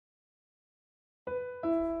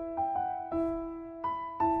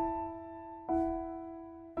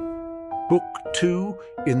Book 2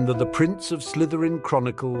 in the Prince of Slytherin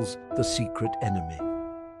Chronicles, The Secret Enemy.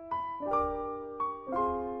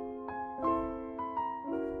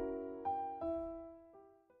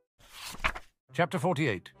 Chapter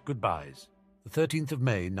 48, Goodbyes. The 13th of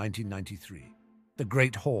May, 1993. The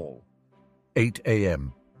Great Hall. 8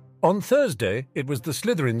 a.m. On Thursday, it was the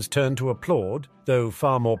Slytherins' turn to applaud, though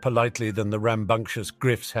far more politely than the rambunctious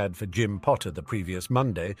Griffs had for Jim Potter the previous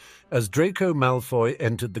Monday, as Draco Malfoy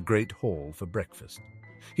entered the Great Hall for breakfast.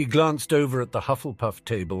 He glanced over at the Hufflepuff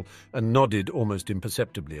table and nodded almost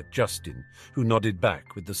imperceptibly at Justin, who nodded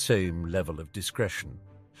back with the same level of discretion.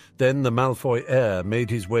 Then the Malfoy heir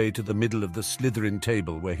made his way to the middle of the Slytherin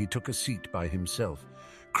table, where he took a seat by himself.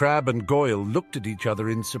 Crabbe and Goyle looked at each other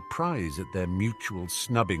in surprise at their mutual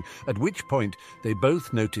snubbing, at which point they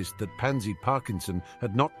both noticed that Pansy Parkinson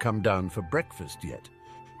had not come down for breakfast yet.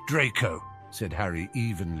 "Draco," said Harry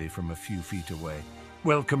evenly from a few feet away.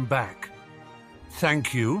 "Welcome back."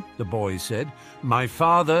 "Thank you," the boy said. "My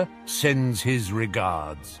father sends his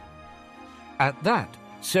regards." At that,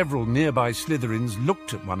 several nearby Slytherins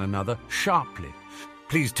looked at one another sharply.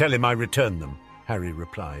 "Please tell him I return them," Harry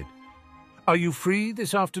replied. "Are you free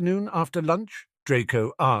this afternoon after lunch?"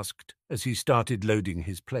 Draco asked as he started loading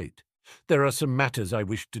his plate. "There are some matters I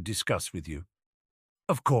wish to discuss with you."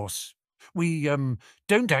 "Of course. We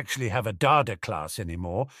don't actually have a Dada class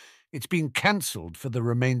anymore. It's been cancelled for the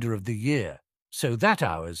remainder of the year, so that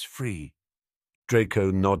hour's free." Draco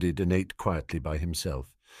nodded and ate quietly by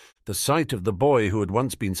himself. The sight of the boy who had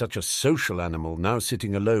once been such a social animal now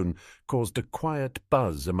sitting alone caused a quiet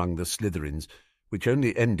buzz among the Slytherins, which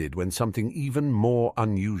only ended when something even more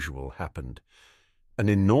unusual happened. An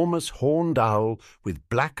enormous horned owl with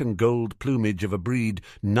black and gold plumage of a breed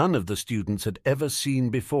none of the students had ever seen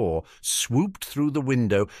before swooped through the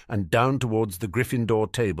window and down towards the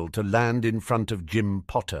Gryffindor table to land in front of Jim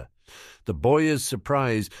Potter. The boy's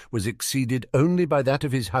surprise was exceeded only by that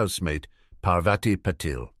of his housemate, Parvati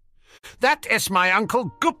Patil. "That is my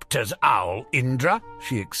Uncle Gupta's owl, Indra,"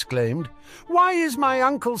 she exclaimed. "Why is my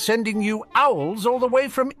uncle sending you owls all the way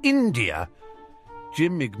from India?"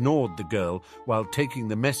 Jim ignored the girl while taking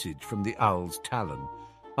the message from the owl's talon.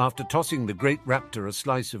 After tossing the great raptor a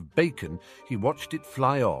slice of bacon, he watched it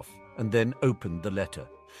fly off and then opened the letter.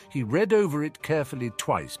 He read over it carefully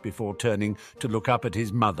twice before turning to look up at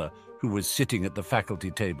his mother, who was sitting at the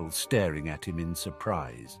faculty table staring at him in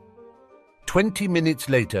surprise. 20 minutes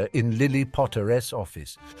later, in Lily Potter's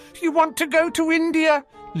office. "You want to go to India?"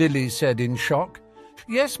 Lily said in shock.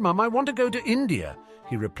 "Yes, Mum, I want to go to India,"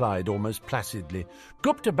 he replied almost placidly.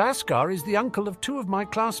 "Gupta Bhaskar is the uncle of 2 of my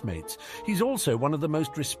classmates. He's also one of the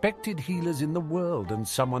most respected healers in the world and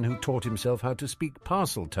someone who taught himself how to speak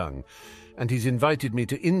Parseltongue. And he's invited me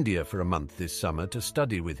to India for a month this summer to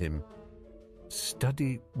study with him."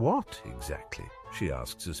 "Study what exactly?" she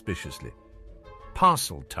asked suspiciously.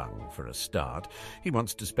 "Parseltongue, for a start. He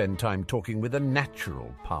wants to spend time talking with a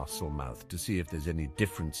natural parcel mouth to see if there's any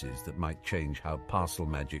differences that might change how parcel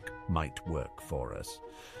magic might work for us."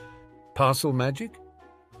 "Parcel magic?"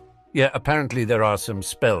 "Yeah, apparently there are some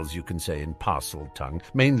spells you can say in Parseltongue,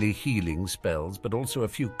 mainly healing spells, but also a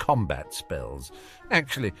few combat spells.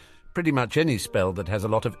 Actually, pretty much any spell that has a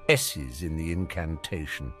lot of S's in the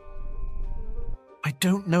incantation." "I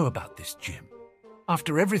don't know about this, Jim.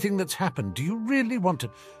 After everything that's happened, do you really want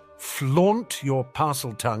to flaunt your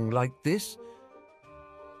Parseltongue like this?"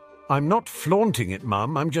 "I'm not flaunting it,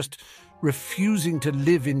 Mum. I'm just refusing to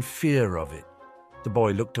live in fear of it." The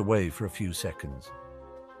boy looked away for a few seconds.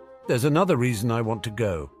 "There's another reason I want to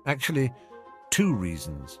go. Actually, 2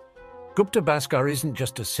 reasons. Gupta Bhaskar isn't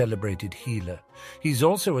just a celebrated healer. He's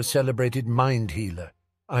also a celebrated mind healer.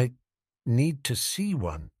 I need to see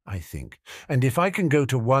one, I think. And if I can go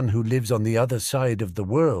to one who lives on the other side of the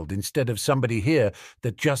world instead of somebody here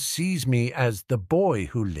that just sees me as the boy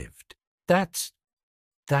who lived, that's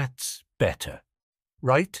better.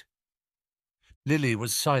 Right?" Lily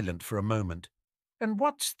was silent for a moment. "And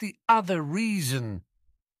what's the other reason?"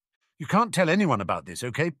 "You can't tell anyone about this,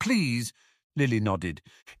 okay? Please." Lily nodded.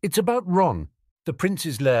 "It's about Ron. The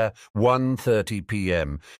Prince's Lair, 1:30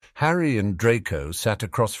 p.m. Harry and Draco sat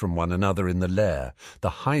across from one another in the lair.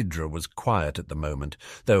 The Hydra was quiet at the moment,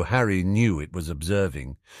 though Harry knew it was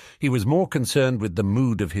observing. He was more concerned with the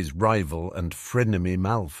mood of his rival and frenemy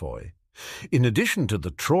Malfoy. In addition to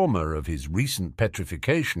the trauma of his recent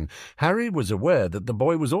petrification, Harry was aware that the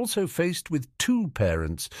boy was also faced with 2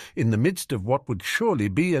 parents in the midst of what would surely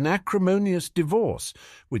be an acrimonious divorce,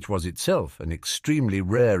 which was itself an extremely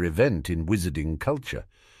rare event in wizarding culture.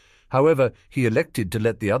 However, he elected to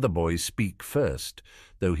let the other boy speak first,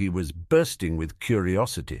 though he was bursting with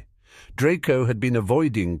curiosity. Draco had been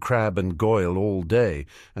avoiding Crabbe and Goyle all day,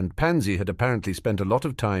 and Pansy had apparently spent a lot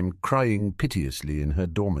of time crying piteously in her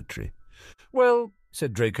dormitory. "Well,"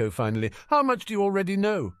 said Draco finally, "how much do you already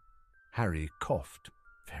know?" Harry coughed.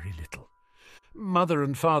 "Very little." "Mother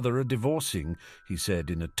and father are divorcing," he said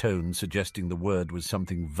in a tone suggesting the word was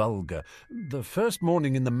something vulgar. "The first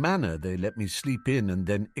morning in the manor they let me sleep in and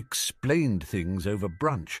then explained things over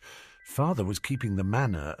brunch. Father was keeping the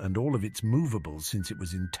manor and all of its movables since it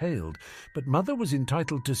was entailed, but Mother was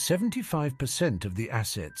entitled to 75% of the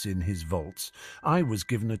assets in his vaults. I was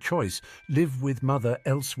given a choice: live with Mother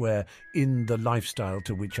elsewhere in the lifestyle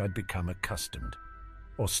to which I'd become accustomed,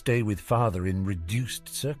 or stay with Father in reduced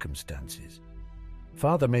circumstances.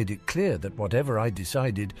 Father made it clear that whatever I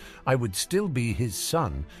decided, I would still be his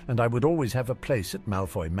son, and I would always have a place at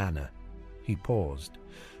Malfoy Manor." He paused.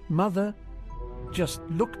 "Mother just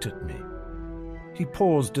looked at me." He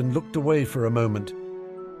paused and looked away for a moment.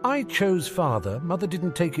 "I chose Father. Mother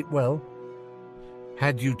didn't take it well."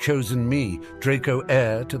 "Had you chosen me, Draco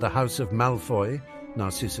heir to the House of Malfoy,"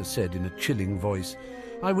 Narcissa said in a chilling voice,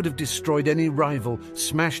 "I would have destroyed any rival,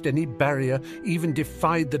 smashed any barrier, even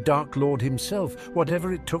defied the Dark Lord himself,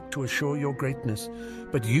 whatever it took to assure your greatness.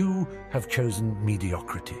 But you have chosen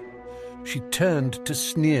mediocrity." She turned to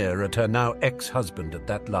sneer at her now ex-husband at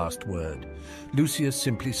that last word. Lucius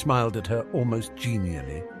simply smiled at her almost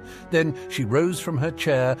genially. Then she rose from her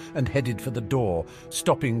chair and headed for the door,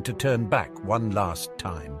 stopping to turn back one last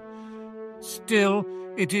time. "Still,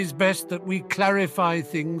 it is best that we clarify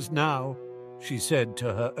things now," she said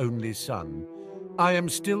to her only son. "I am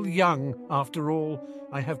still young, after all.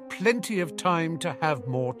 I have plenty of time to have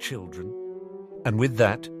more children." And with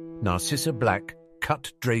that, Narcissa Black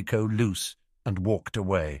cut Draco loose and walked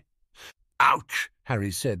away. "Ouch!"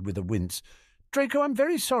 Harry said with a wince. "Draco, I'm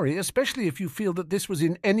very sorry, especially if you feel that this was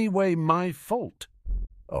in any way my fault."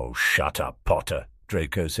 "Oh, shut up, Potter,"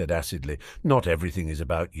 Draco said acidly. "Not everything is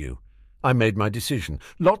about you. I made my decision,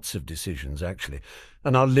 lots of decisions, actually,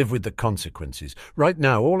 and I'll live with the consequences. Right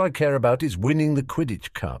now, all I care about is winning the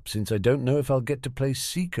Quidditch Cup, since I don't know if I'll get to play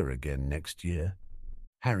Seeker again next year."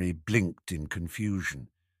 Harry blinked in confusion.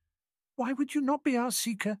 "Why would you not be our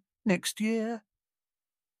Seeker next year?"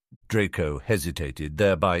 Draco hesitated,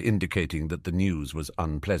 thereby indicating that the news was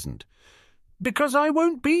unpleasant. "Because I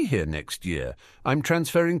won't be here next year. I'm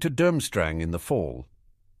transferring to Durmstrang in the fall."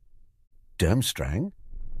 "Durmstrang?"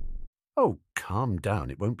 "Oh, calm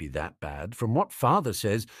down. It won't be that bad. From what Father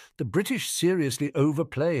says, the British seriously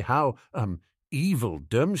overplay how, evil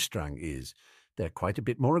Durmstrang is. They're quite a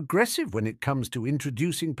bit more aggressive when it comes to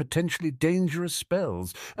introducing potentially dangerous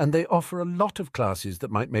spells, and they offer a lot of classes that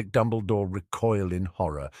might make Dumbledore recoil in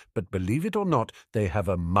horror. But believe it or not, they have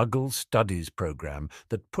a Muggle Studies program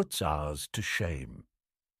that puts ours to shame."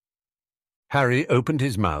 Harry opened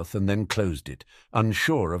his mouth and then closed it,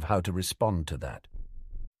 unsure of how to respond to that.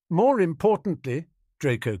 "More importantly,"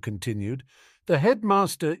 Draco continued, "the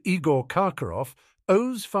headmaster, Igor Karkaroff,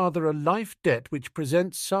 owes Father a life debt which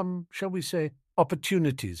presents some, shall we say,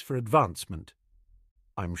 opportunities for advancement."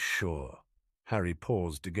 "I'm sure." Harry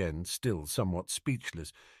paused again, still somewhat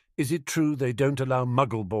speechless. "Is it true they don't allow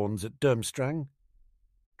Muggleborns at Durmstrang?"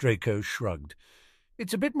 Draco shrugged.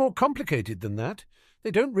 "It's a bit more complicated than that.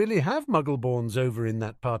 They don't really have Muggleborns over in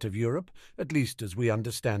that part of Europe, at least as we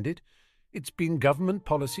understand it. It's been government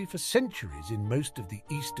policy for centuries in most of the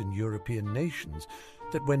Eastern European nations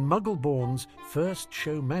that when Muggleborns first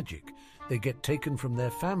show magic, they get taken from their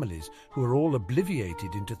families, who are all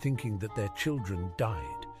obliviated into thinking that their children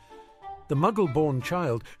died. The Muggle-born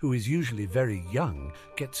child, who is usually very young,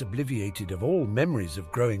 gets obliviated of all memories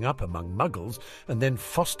of growing up among Muggles and then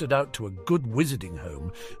fostered out to a good wizarding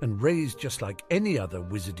home and raised just like any other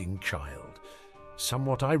wizarding child.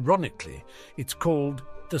 Somewhat ironically, it's called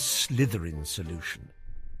the Slytherin solution."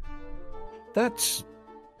 "That's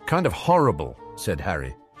kind of horrible," said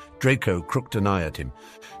Harry. Draco crooked an eye at him.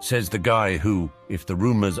 "Says the guy who, if the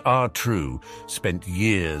rumours are true, spent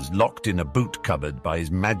years locked in a boot cupboard by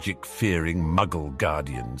his magic-fearing Muggle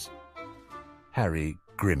guardians." Harry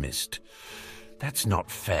grimaced. "That's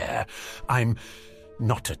not fair. I'm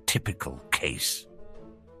not a typical case."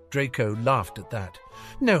 Draco laughed at that.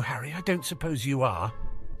 "No, Harry, I don't suppose you are."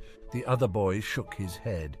 The other boy shook his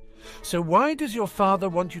head. "So why does your father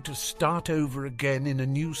want you to start over again in a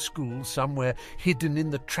new school somewhere hidden in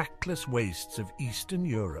the trackless wastes of Eastern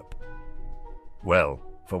Europe?" "Well,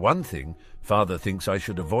 for one thing, Father thinks I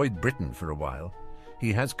should avoid Britain for a while.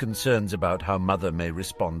 He has concerns about how Mother may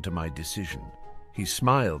respond to my decision." He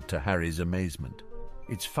smiled to Harry's amazement.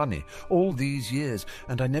 "It's funny, all these years,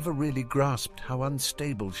 and I never really grasped how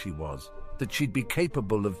unstable she was, that she'd be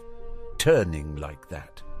capable of turning like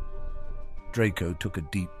that." Draco took a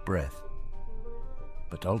deep breath.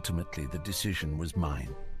 But ultimately the decision was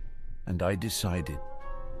mine, and I decided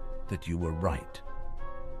that you were right.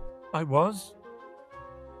 I was?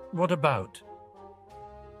 What about?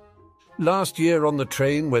 Last year on the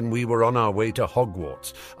train when we were on our way to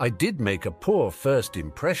Hogwarts, I did make a poor first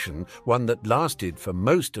impression, one that lasted for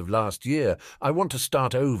most of last year. I want to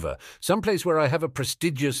start over, someplace where I have a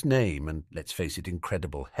prestigious name and, let's face it,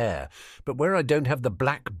 incredible hair, but where I don't have the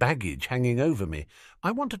black baggage hanging over me.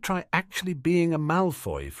 I want to try actually being a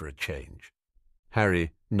Malfoy for a change.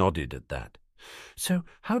 Harry nodded at that. So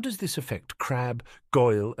how does this affect Crabbe,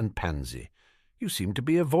 Goyle and Pansy? You seem to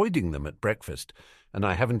be avoiding them at breakfast, and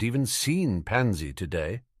I haven't even seen Pansy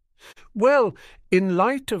today. Well, in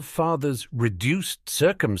light of Father's reduced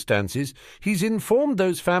circumstances, he's informed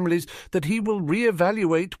those families that he will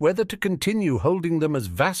re-evaluate whether to continue holding them as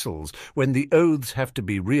vassals when the oaths have to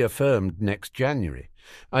be reaffirmed next January.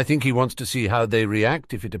 I think he wants to see how they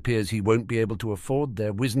react if it appears he won't be able to afford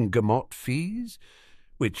their Wizengamot fees.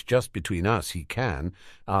 Which, just between us, he can.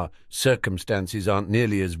 Our circumstances aren't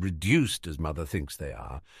nearly as reduced as Mother thinks they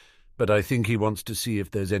are, but I think he wants to see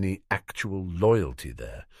if there's any actual loyalty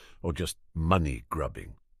there, or just money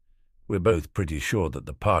grubbing. We're both pretty sure that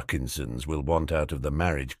the Parkinsons will want out of the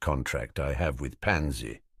marriage contract I have with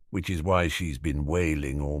Pansy, which is why she's been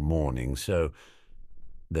wailing all morning, so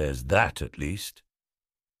there's that at least.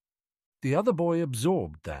 The other boy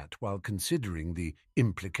absorbed that while considering the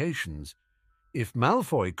implications. If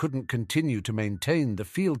Malfoy couldn't continue to maintain the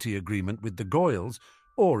fealty agreement with the Goyles,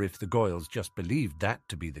 or if the Goyles just believed that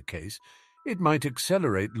to be the case, it might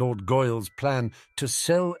accelerate Lord Goyle's plan to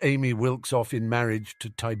sell Amy Wilkes off in marriage to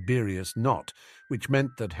Tiberius Nott, which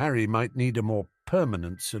meant that Harry might need a more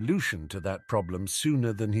permanent solution to that problem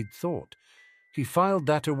sooner than he'd thought. He filed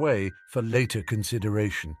that away for later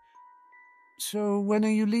consideration. "So when are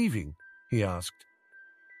you leaving?" he asked.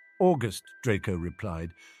 "August," Draco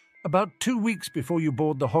replied. "About 2 weeks before you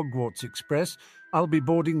board the Hogwarts Express, I'll be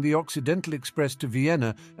boarding the Occidental Express to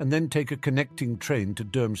Vienna and then take a connecting train to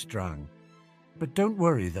Durmstrang. But don't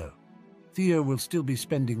worry, though. Theo will still be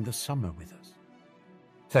spending the summer with us."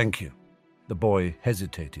 "Thank you." The boy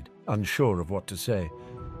hesitated, unsure of what to say.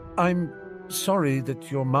 "I'm sorry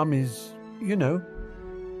that your mum is, you know."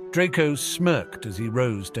 Draco smirked as he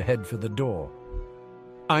rose to head for the door.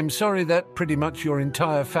 "I'm sorry that pretty much your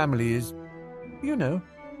entire family is, you know."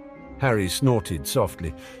 Harry snorted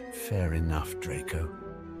softly. "Fair enough, Draco."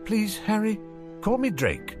 "Please, Harry, call me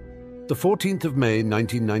Drake." The 14th of May,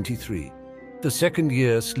 1993. The second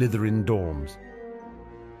year Slytherin dorms.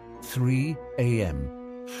 3 a.m.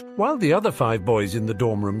 While the other 5 boys in the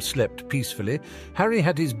dorm room slept peacefully, Harry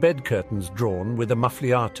had his bed curtains drawn with a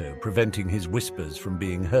muffliato preventing his whispers from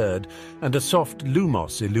being heard, and a soft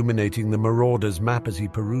lumos illuminating the Marauder's map as he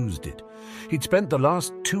perused it. He'd spent the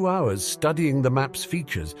last 2 hours studying the map's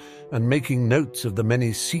features and making notes of the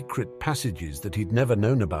many secret passages that he'd never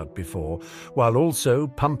known about before, while also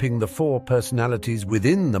pumping the 4 personalities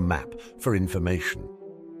within the map for information.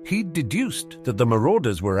 He'd deduced that the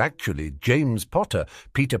Marauders were actually James Potter,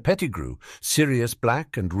 Peter Pettigrew, Sirius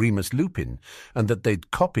Black and Remus Lupin, and that they'd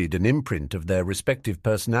copied an imprint of their respective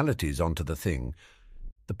personalities onto the thing.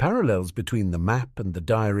 The parallels between the map and the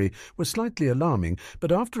diary were slightly alarming,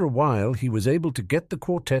 but after a while he was able to get the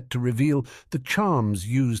quartet to reveal the charms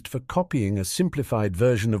used for copying a simplified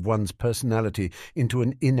version of one's personality into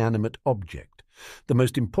an inanimate object. The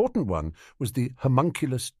most important one was the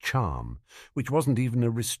homunculus charm, which wasn't even a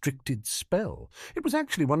restricted spell. It was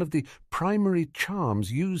actually one of the primary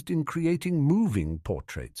charms used in creating moving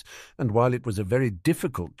portraits, and while it was a very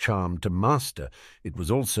difficult charm to master, it was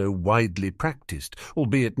also widely practiced,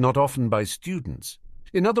 albeit not often by students.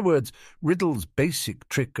 In other words, Riddle's basic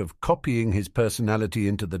trick of copying his personality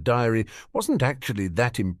into the diary wasn't actually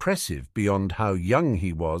that impressive beyond how young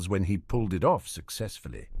he was when he pulled it off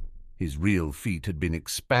successfully. His real feat had been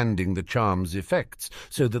expanding the charm's effects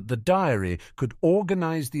so that the diary could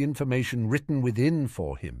organize the information written within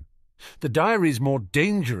for him. The diary's more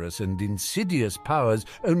dangerous and insidious powers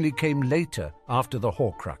only came later, after the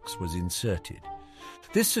Horcrux was inserted.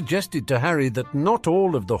 This suggested to Harry that not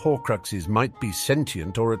all of the Horcruxes might be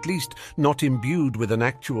sentient, or at least not imbued with an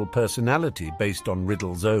actual personality based on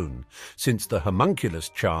Riddle's own, since the homunculus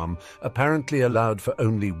charm apparently allowed for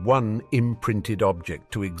only one imprinted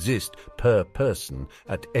object to exist per person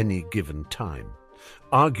at any given time.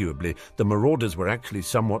 Arguably, the Marauders were actually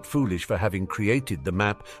somewhat foolish for having created the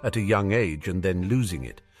map at a young age and then losing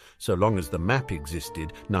it. So long as the map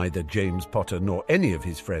existed, neither James Potter nor any of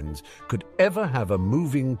his friends could ever have a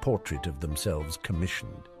moving portrait of themselves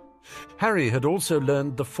commissioned. Harry had also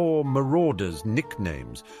learned the 4 marauders'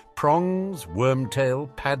 nicknames: Prongs,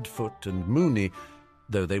 Wormtail, Padfoot, and Moony,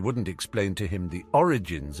 though they wouldn't explain to him the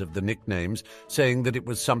origins of the nicknames, saying that it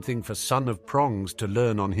was something for Son of Prongs to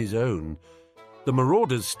learn on his own. The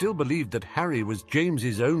marauders still believed that Harry was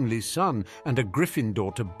James's only son and a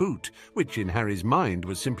Gryffindor to boot, which in Harry's mind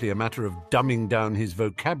was simply a matter of dumbing down his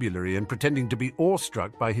vocabulary and pretending to be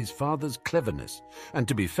awestruck by his father's cleverness. And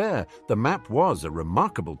to be fair, the map was a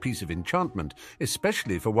remarkable piece of enchantment,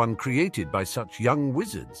 especially for one created by such young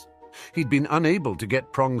wizards. He'd been unable to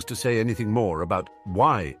get Prongs to say anything more about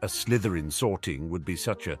why a Slytherin sorting would be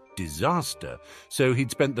such a disaster, so he'd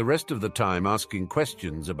spent the rest of the time asking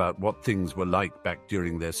questions about what things were like back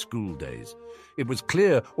during their school days. It was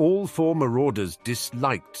clear all 4 marauders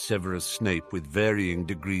disliked Severus Snape with varying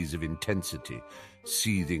degrees of intensity: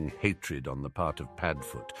 seething hatred on the part of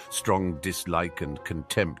Padfoot, strong dislike and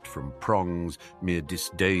contempt from Prongs, mere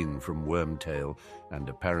disdain from Wormtail, and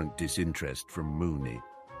apparent disinterest from Moony.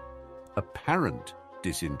 Apparent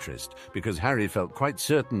disinterest, because Harry felt quite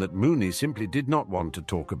certain that Moony simply did not want to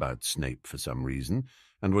talk about Snape for some reason,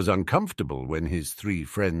 and was uncomfortable when his 3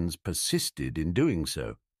 friends persisted in doing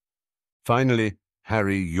so. Finally,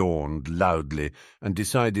 Harry yawned loudly and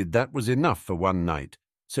decided that was enough for one night,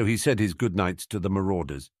 so he said his goodnights to the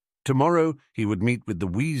marauders. Tomorrow he would meet with the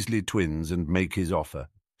Weasley twins and make his offer.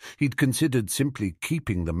 He'd considered simply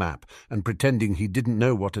keeping the map and pretending he didn't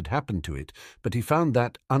know what had happened to it, but he found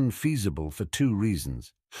that unfeasible for 2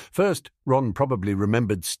 reasons. First, Ron probably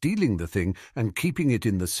remembered stealing the thing and keeping it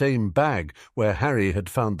in the same bag where Harry had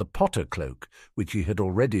found the Potter cloak, which he had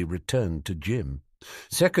already returned to Jim.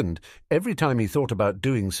 Second, every time he thought about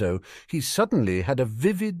doing so, he suddenly had a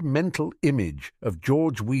vivid mental image of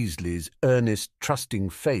George Weasley's earnest,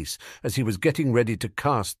 trusting face as he was getting ready to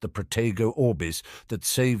cast the Protego Orbis that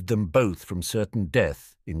saved them both from certain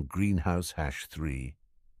death in Greenhouse Hash 3.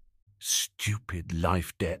 Stupid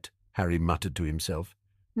life debt, Harry muttered to himself.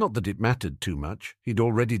 Not that it mattered too much. He'd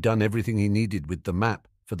already done everything he needed with the map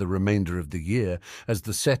for the remainder of the year, as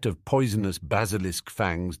the set of poisonous basilisk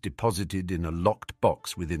fangs deposited in a locked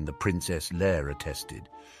box within the princess lair attested.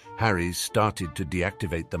 Harry started to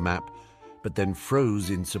deactivate the map, but then froze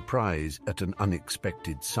in surprise at an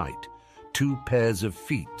unexpected sight: 2 pairs of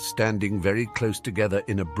feet standing very close together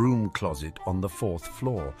in a broom closet on the 4th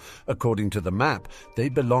floor. According to the map, they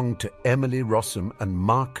belonged to Emily Rossum and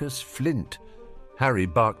Marcus Flint. Harry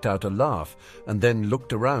barked out a laugh and then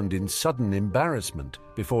looked around in sudden embarrassment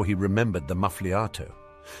before he remembered the muffliato.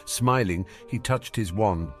 Smiling, he touched his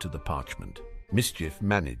wand to the parchment. Mischief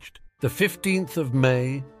managed. The 15th of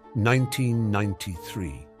May,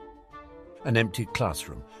 1993. An empty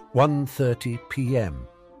classroom. 1:30 p.m.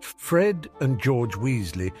 Fred and George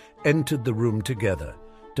Weasley entered the room together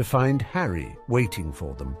to find Harry waiting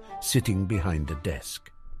for them, sitting behind a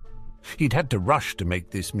desk. He'd had to rush to make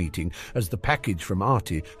this meeting, as the package from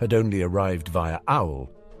Artie had only arrived via Owl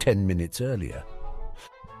 10 minutes earlier.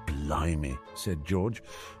 "Blimey," said George.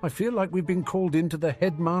 "I feel like we've been called into the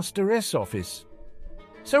headmasteress office."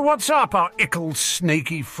 "So what's up, our ickle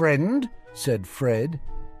snaky friend?" said Fred.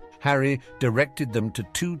 Harry directed them to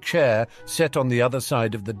 2 chairs set on the other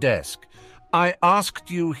side of the desk. "I asked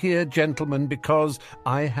you here, gentlemen, because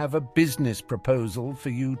I have a business proposal for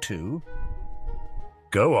you 2.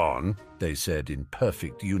 "Go on," they said in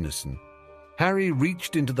perfect unison. Harry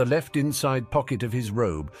reached into the left inside pocket of his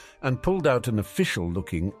robe and pulled out an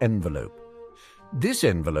official-looking envelope. This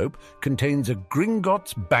envelope contains a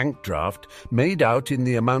Gringotts bank draft made out in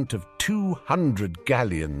the amount of 200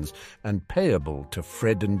 galleons and payable to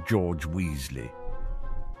Fred and George Weasley.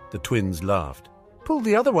 The twins laughed. "Pull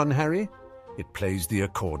the other one, Harry." "It plays the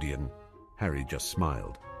accordion." Harry just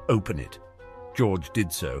smiled. "Open it." George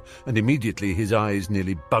did so, and immediately his eyes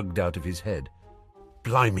nearly bugged out of his head.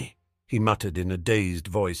 "Blimey," he muttered in a dazed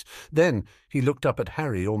voice. Then he looked up at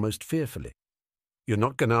Harry almost fearfully. "You're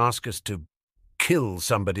not going to ask us to kill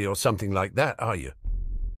somebody or something like that, are you?"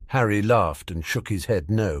 Harry laughed and shook his head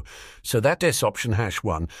no. "So that is option hash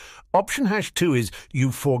 1. Option hash 2 is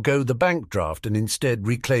you forego the bank draft and instead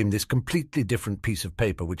reclaim this completely different piece of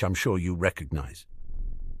paper, which I'm sure you recognize."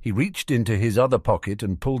 He reached into his other pocket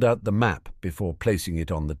and pulled out the map before placing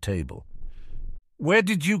it on the table. "Where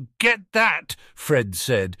did you get that?" Fred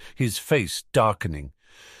said, his face darkening.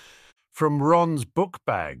 "From Ron's book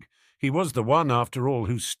bag. He was the one, after all,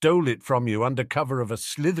 who stole it from you under cover of a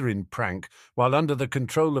Slytherin prank while under the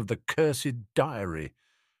control of the cursed diary.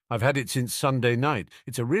 I've had it since Sunday night.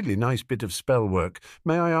 It's a really nice bit of spell work.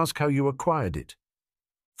 May I ask how you acquired it?"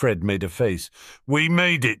 Fred made a face. "We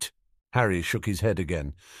made it." Harry shook his head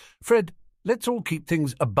again. "Fred, Let's all keep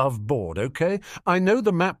things above board, okay? I know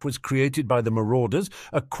the map was created by the Marauders,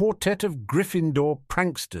 a quartet of Gryffindor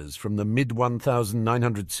pranksters from the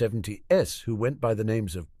mid-1970s who went by the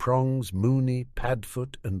names of Prongs, Mooney,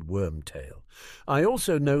 Padfoot, and Wormtail. I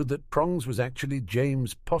also know that Prongs was actually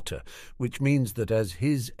James Potter, which means that as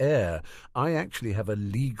his heir, I actually have a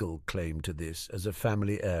legal claim to this as a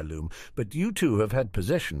family heirloom, but you two have had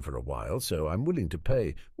possession for a while, so I'm willing to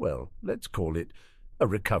pay, well, let's call it a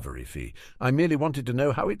recovery fee. I merely wanted to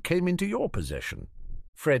know how it came into your possession.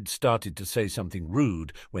 Fred started to say something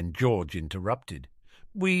rude when George interrupted.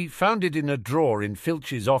 We found it in a drawer in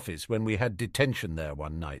Filch's office when we had detention there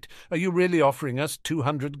one night. Are you really offering us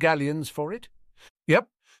 200 galleons for it? Yep.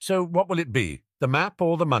 So what will it be? The map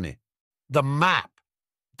or the money? The map!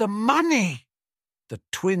 The money! The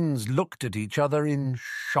twins looked at each other in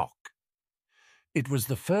shock. It was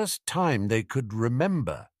the first time they could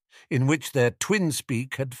remember in which their twin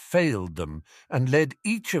speak had failed them and led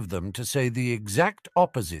each of them to say the exact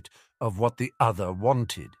opposite of what the other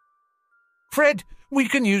wanted. Fred, we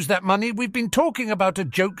can use that money. We've been talking about a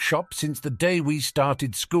joke shop since the day we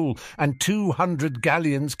started school, and 200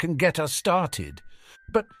 galleons can get us started.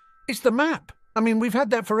 But it's the map. I mean, we've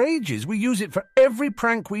had that for ages. We use it for every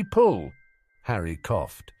prank we pull. Harry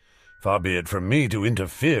coughed. Far be it from me to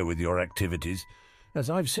interfere with your activities. As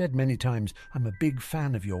I've said many times, I'm a big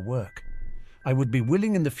fan of your work. I would be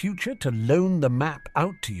willing in the future to loan the map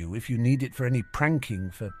out to you if you need it for any pranking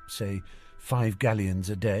for, say, 5 galleons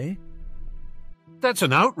a day. That's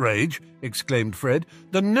an outrage, exclaimed Fred.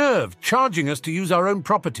 The nerve, charging us to use our own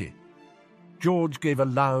property. George gave a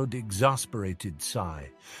loud, exasperated sigh.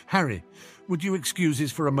 Harry, would you excuse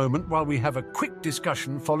us for a moment while we have a quick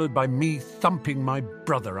discussion followed by me thumping my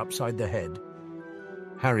brother upside the head?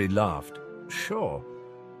 Harry laughed. Sure.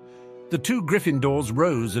 The two Gryffindors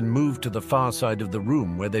rose and moved to the far side of the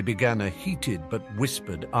room where they began a heated but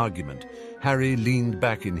whispered argument. Harry leaned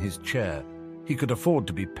back in his chair. He could afford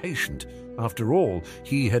to be patient. After all,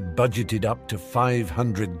 he had budgeted up to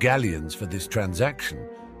 500 galleons for this transaction.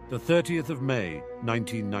 The 30th of May,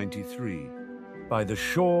 1993. By the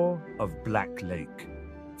shore of Black Lake.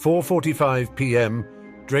 4:45 p.m.,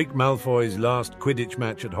 Drake Malfoy's last Quidditch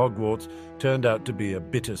match at Hogwarts turned out to be a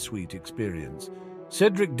bittersweet experience.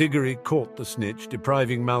 Cedric Diggory caught the snitch,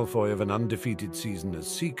 depriving Malfoy of an undefeated season as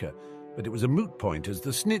Seeker, but it was a moot point as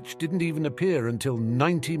the snitch didn't even appear until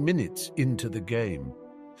 90 minutes into the game.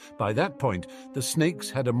 By that point, the Snakes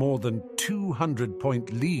had a more than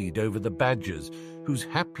 200-point lead over the Badgers, whose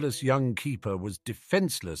hapless young keeper was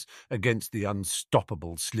defenseless against the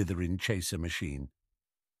unstoppable Slytherin chaser machine.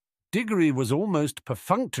 Diggory was almost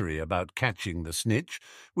perfunctory about catching the snitch,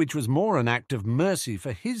 which was more an act of mercy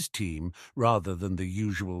for his team rather than the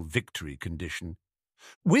usual victory condition.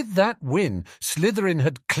 With that win, Slytherin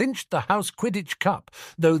had clinched the House Quidditch Cup,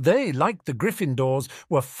 though they, like the Gryffindors,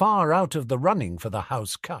 were far out of the running for the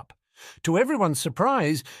House Cup. To everyone's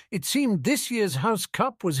surprise, it seemed this year's House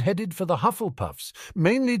Cup was headed for the Hufflepuffs,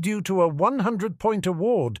 mainly due to a 100-point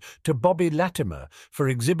award to Bobby Latimer for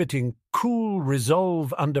exhibiting cool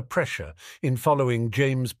resolve under pressure in following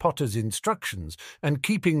James Potter's instructions and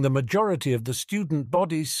keeping the majority of the student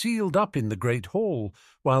body sealed up in the Great Hall,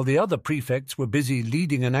 while the other prefects were busy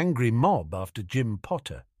leading an angry mob after Jim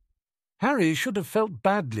Potter. Harry should have felt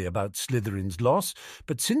badly about Slytherin's loss,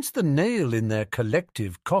 but since the nail in their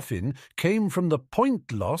collective coffin came from the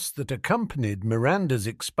point loss that accompanied Miranda's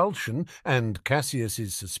expulsion and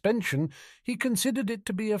Cassius's suspension, he considered it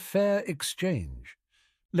to be a fair exchange.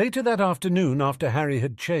 Later that afternoon, after Harry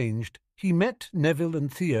had changed, he met Neville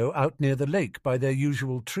and Theo out near the lake by their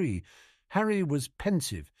usual tree. Harry was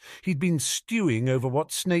pensive. He'd been stewing over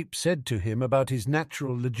what Snape said to him about his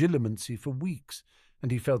natural legitimacy for weeks, and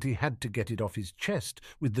he felt he had to get it off his chest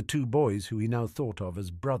with the two boys who he now thought of as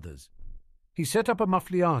brothers. He set up a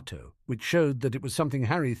muffliato, which showed that it was something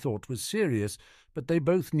Harry thought was serious, but they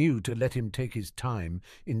both knew to let him take his time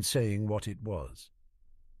in saying what it was.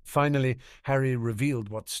 Finally, Harry revealed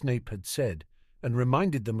what Snape had said, and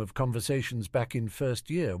reminded them of conversations back in first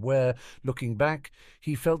year where, looking back,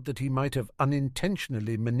 he felt that he might have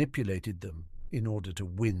unintentionally manipulated them in order to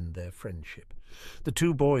win their friendship. The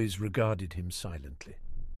two boys regarded him silently.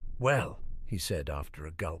 "Well," he said after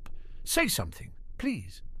a gulp, "say something,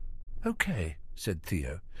 please." "Okay," said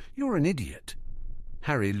Theo. "You're an idiot."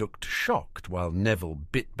 Harry looked shocked while Neville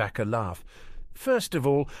bit back a laugh. "First of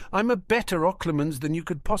all, I'm a better Occlumens than you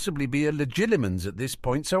could possibly be a Legilimens at this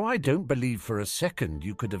point, so I don't believe for a second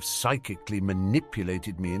you could have psychically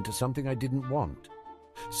manipulated me into something I didn't want.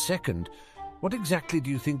 Second, what exactly do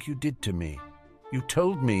you think you did to me? You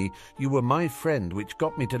told me you were my friend, which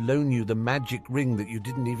got me to loan you the magic ring that you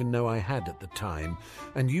didn't even know I had at the time,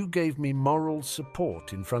 and you gave me moral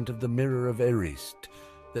support in front of the mirror of Erist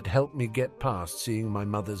that helped me get past seeing my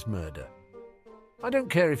mother's murder. I don't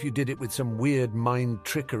care if you did it with some weird mind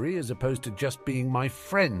trickery as opposed to just being my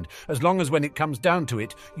friend, as long as when it comes down to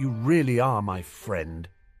it, you really are my friend."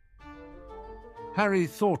 Harry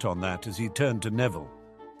thought on that as he turned to Neville.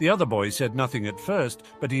 The other boy said nothing at first,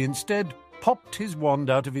 but he instead popped his wand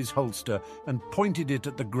out of his holster and pointed it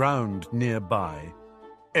at the ground nearby.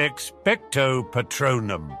 "Expecto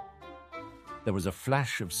Patronum!" There was a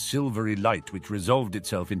flash of silvery light which resolved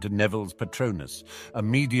itself into Neville's Patronus, a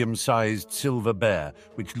medium-sized silver bear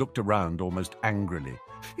which looked around almost angrily.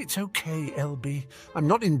 "It's okay, LB. I'm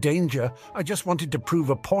not in danger. I just wanted to prove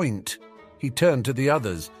a point." He turned to the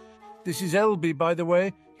others. "This is LB, by the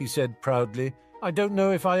way," he said proudly. "I don't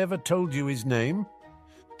know if I ever told you his name."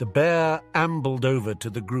 The bear ambled over to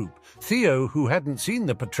the group. Theo, who hadn't seen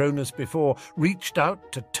the Patronus before, reached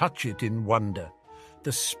out to touch it in wonder.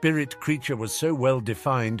 The spirit creature was so well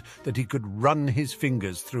defined that he could run his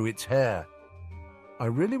fingers through its hair. "I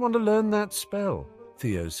really want to learn that spell,"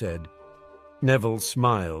 Theo said. Neville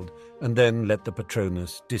smiled and then let the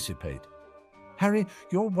Patronus dissipate. "Harry,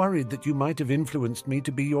 you're worried that you might have influenced me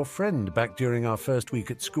to be your friend back during our first week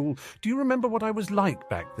at school. Do you remember what I was like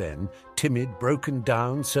back then? Timid, broken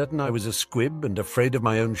down, certain I was a squib and afraid of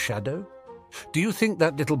my own shadow? Do you think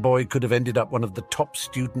that little boy could have ended up one of the top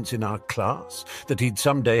students in our class? That he'd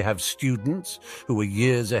someday have students who were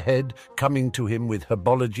years ahead coming to him with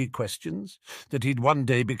herbology questions? That he'd one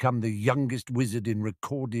day become the youngest wizard in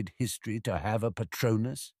recorded history to have a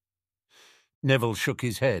Patronus?" Neville shook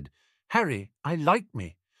his head. "Harry, I like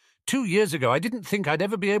me. 2 years ago I didn't think I'd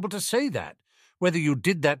ever be able to say that. Whether you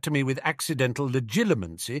did that to me with accidental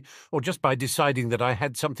legilimency or just by deciding that I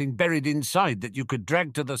had something buried inside that you could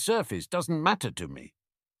drag to the surface doesn't matter to me.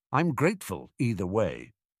 I'm grateful either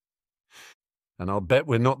way." "And I'll bet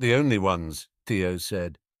we're not the only ones," Theo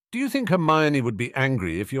said. "Do you think Hermione would be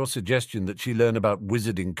angry if your suggestion that she learn about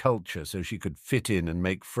wizarding culture so she could fit in and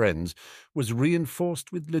make friends was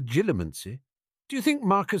reinforced with legilimency? Do you think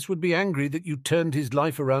Marcus would be angry that you turned his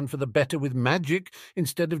life around for the better with magic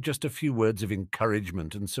instead of just a few words of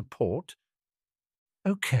encouragement and support?"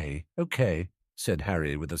 Okay, said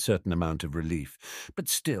Harry with a certain amount of relief. "But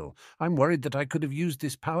still, I'm worried that I could have used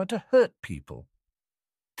this power to hurt people."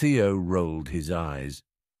 Theo rolled his eyes.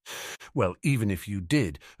 "Well, even if you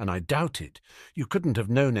did, and I doubt it, you couldn't have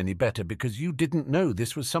known any better because you didn't know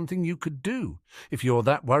this was something you could do. If you're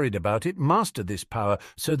that worried about it, master this power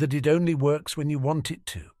so that it only works when you want it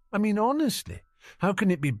to. I mean, honestly, how can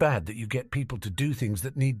it be bad that you get people to do things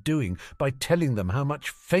that need doing by telling them how much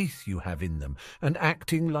faith you have in them and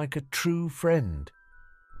acting like a true friend?"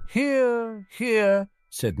 "Hear, hear,"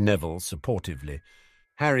 said Neville supportively.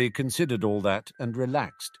 Harry considered all that and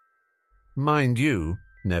relaxed. "Mind you,"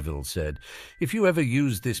 Neville said, "if you ever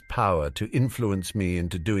use this power to influence me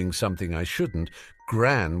into doing something I shouldn't,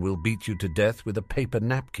 Gran will beat you to death with a paper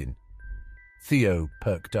napkin." Theo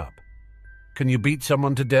perked up. "Can you beat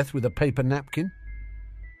someone to death with a paper napkin?"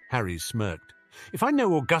 Harry smirked. "If I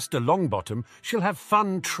know Augusta Longbottom, she'll have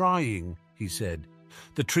fun trying," he said.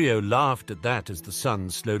 The trio laughed at that as the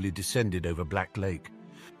sun slowly descended over Black Lake.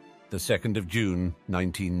 The 2nd of June,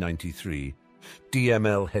 1993.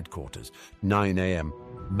 DML headquarters, 9 a.m.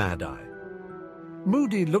 Mad Eye.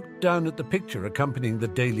 Moody looked down at the picture accompanying the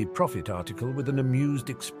Daily Prophet article with an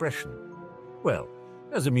amused expression. Well,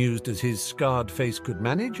 as amused as his scarred face could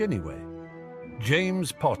manage, anyway.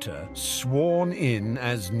 James Potter sworn in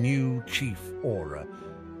as new Chief Auror.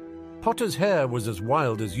 Potter's hair was as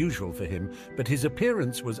wild as usual for him, but his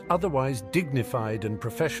appearance was otherwise dignified and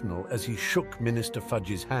professional as he shook Minister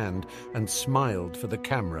Fudge's hand and smiled for the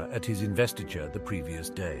camera at his investiture the previous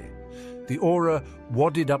day. The Auror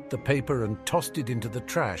wadded up the paper and tossed it into the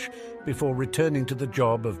trash before returning to the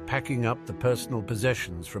job of packing up the personal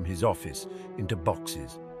possessions from his office into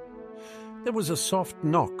boxes. There was a soft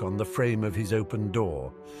knock on the frame of his open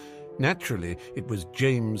door. Naturally, it was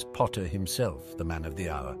James Potter himself, the man of the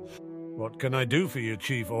hour. "What can I do for you,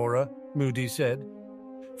 Chief Auror?" Moody said.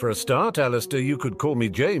 "For a start, Alistair, you could call me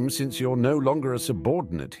James since you're no longer a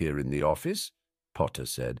subordinate here in the office," Potter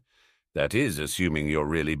said. "That is, assuming you're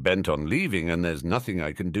really bent on leaving and there's nothing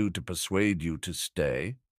I can do to persuade you to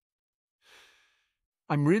stay."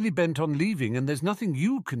 "I'm really bent on leaving and there's nothing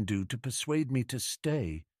you can do to persuade me to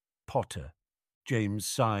stay, Potter." James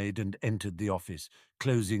sighed and entered the office,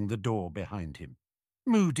 closing the door behind him.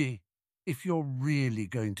 "Moody, if you're really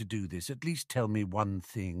going to do this, at least tell me one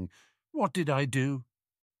thing. What did I do?"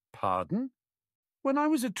 "Pardon?" When I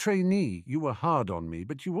was a trainee, you were hard on me,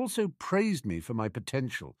 but you also praised me for my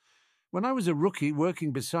potential. When I was a rookie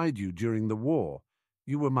working beside you during the war,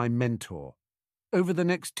 you were my mentor. Over the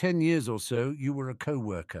next 10 years or so, you were a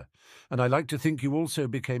co-worker, and I like to think you also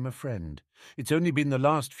became a friend. It's only been the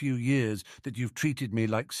last few years that you've treated me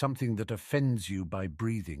like something that offends you by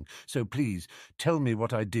breathing. So please, tell me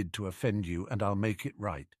what I did to offend you, and I'll make it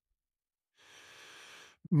right."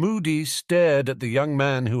 Moody stared at the young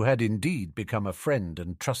man who had indeed become a friend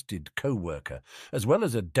and trusted co-worker, as well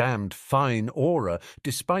as a damned fine aura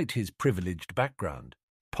despite his privileged background.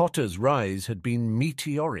 Potter's rise had been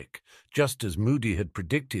meteoric, just as Moody had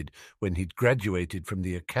predicted when he'd graduated from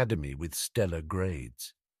the academy with stellar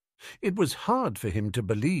grades. It was hard for him to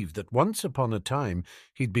believe that once upon a time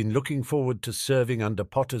he'd been looking forward to serving under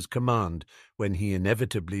Potter's command when he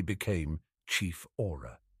inevitably became Chief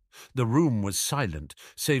Aura. The room was silent,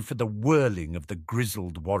 save for the whirling of the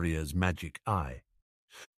grizzled warrior's magic eye.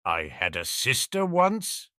 "I had a sister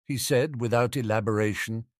once," he said without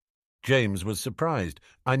elaboration. James was surprised.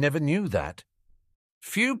 "I never knew that."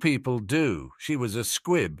 "Few people do. She was a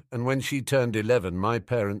squib, and when she turned 11, my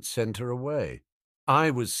parents sent her away.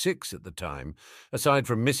 I was 6 at the time. Aside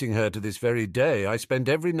from missing her to this very day, I spent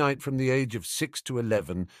every night from the age of 6 to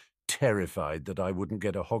 11 terrified that I wouldn't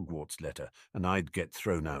get a Hogwarts letter, and I'd get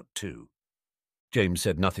thrown out too." James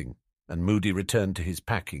said nothing, and Moody returned to his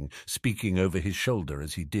packing, speaking over his shoulder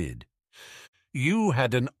as he did. "You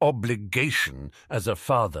had an obligation as a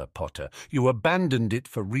father, Potter. You abandoned it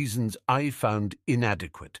for reasons I found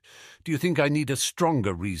inadequate. Do you think I need a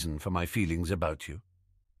stronger reason for my feelings about you?"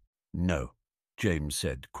 "No," James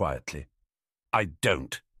said quietly. "I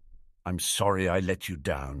don't. I'm sorry I let you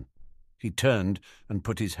down." He turned and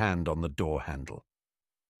put his hand on the door handle.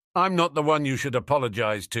 "I'm not the one you should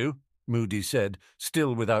apologize to," Moody said,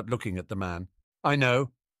 still without looking at the man. "I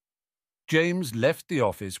know." James left the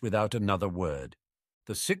office without another word.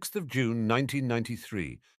 The 6th of June,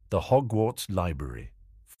 1993, the Hogwarts Library,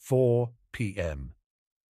 4 p.m.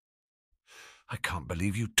 "I can't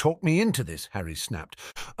believe you talked me into this," Harry snapped.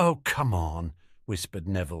 "Oh, come on," whispered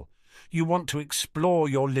Neville. "You want to explore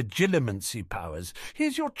your legilimency powers.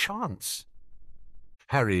 Here's your chance."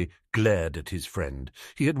 Harry glared at his friend.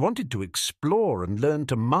 He had wanted to explore and learn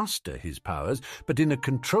to master his powers, but in a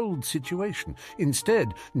controlled situation.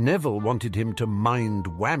 Instead, Neville wanted him to mind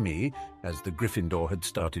whammy, as the Gryffindor had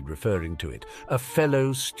started referring to it, a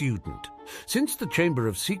fellow student. Since the Chamber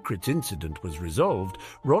of Secrets incident was resolved,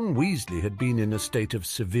 Ron Weasley had been in a state of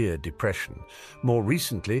severe depression. More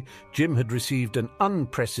recently, Jim had received an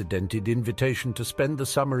unprecedented invitation to spend the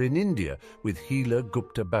summer in India with healer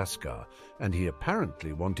Gupta Bhaskar, and he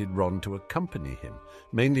apparently wanted Ron to accompany him,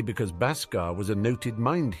 mainly because Bhaskar was a noted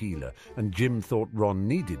mind healer, and Jim thought Ron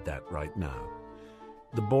needed that right now.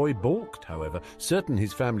 The boy balked, however, certain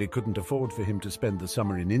his family couldn't afford for him to spend the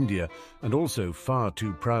summer in India, and also far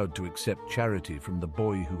too proud to accept charity from the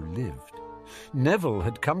boy who lived. Neville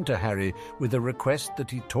had come to Harry with a request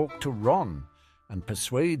that he talk to Ron and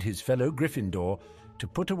persuade his fellow Gryffindor to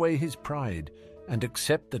put away his pride and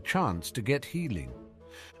accept the chance to get healing.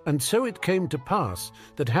 And so it came to pass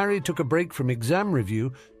that Harry took a break from exam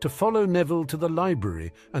review to follow Neville to the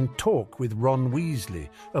library and talk with Ron Weasley,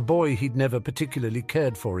 a boy he'd never particularly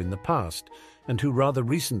cared for in the past, and who rather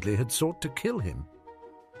recently had sought to kill him.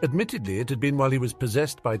 Admittedly, it had been while he was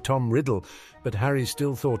possessed by Tom Riddle, but Harry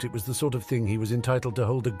still thought it was the sort of thing he was entitled to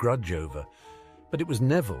hold a grudge over. But it was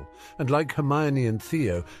Neville, and like Hermione and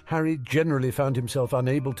Theo, Harry generally found himself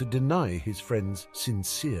unable to deny his friend's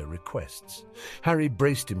sincere requests. Harry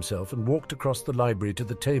braced himself and walked across the library to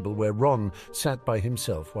the table where Ron sat by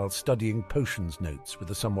himself while studying potions notes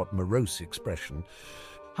with a somewhat morose expression.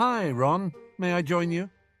 "Hi, Ron. May I join you?"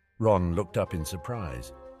 Ron looked up in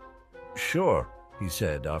surprise. "Sure," he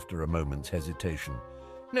said after a moment's hesitation.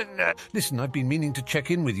 Listen, I've been meaning to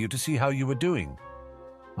check in with you to see how you were doing."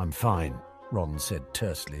 "I'm fine," Ron said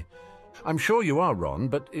tersely. "I'm sure you are, Ron,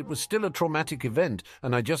 but it was still a traumatic event,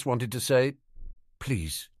 and I just wanted to say—"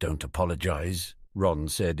 "Please don't apologize," Ron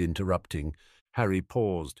said, interrupting. Harry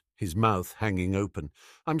paused, his mouth hanging open.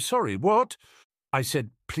 "I'm sorry, what?" "I said,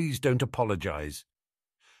 please don't apologize.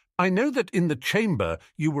 I know that in the chamber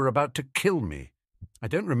you were about to kill me. I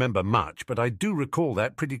don't remember much, but I do recall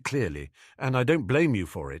that pretty clearly, and I don't blame you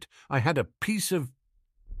for it. I had a piece of—"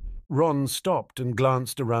 Ron stopped and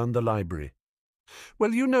glanced around the library.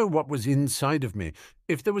 "Well, you know what was inside of me.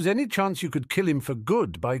 If there was any chance you could kill him for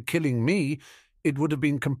good by killing me, it would have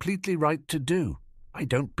been completely right to do. I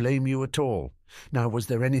don't blame you at all. Now, was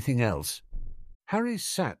there anything else?" Harry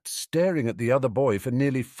sat staring at the other boy for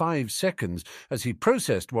nearly 5 seconds as he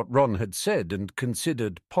processed what Ron had said and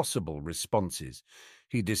considered possible responses.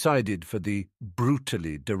 He decided for the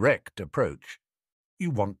brutally direct approach.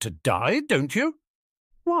 "You want to die, don't you?"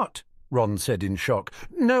 "What?" Ron said in shock.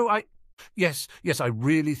 "No, Yes, I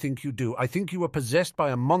really think you do. I think you were possessed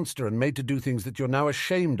by a monster and made to do things that you're now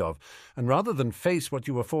ashamed of. And rather than face what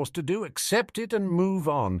you were forced to do, accept it and move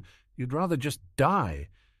on. You'd rather just die.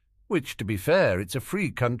 Which, to be fair, it's a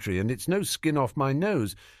free country and it's no skin off my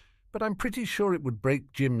nose. But I'm pretty sure it would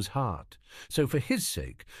break Jim's heart. So for his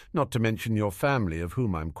sake, not to mention your family, of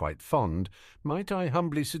whom I'm quite fond, might I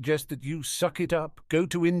humbly suggest that you suck it up, go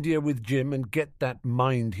to India with Jim and get that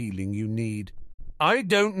mind healing you need." "I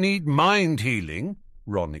don't need mind healing,"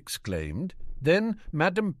 Ron exclaimed. Then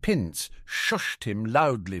Madam Pince shushed him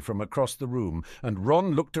loudly from across the room, and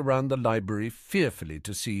Ron looked around the library fearfully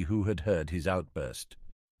to see who had heard his outburst.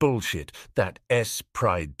 Bullshit, that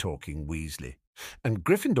pride-talking Weasley. And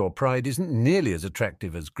Gryffindor pride isn't nearly as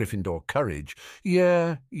attractive as Gryffindor courage.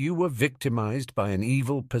 Yeah, you were victimized by an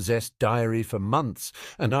evil possessed diary for months,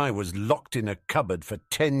 and I was locked in a cupboard for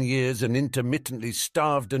 10 years and intermittently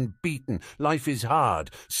starved and beaten. Life is hard.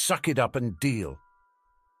 Suck it up and deal.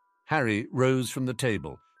 Harry rose from the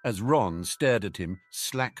table as Ron stared at him,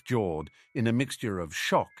 slack-jawed, in a mixture of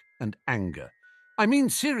shock and anger. "I mean,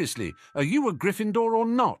 seriously, are you a Gryffindor or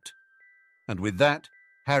not?" And with that,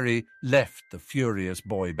 Harry left the furious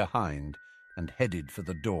boy behind and headed for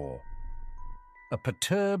the door. A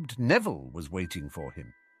perturbed Neville was waiting for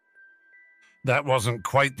him. "That wasn't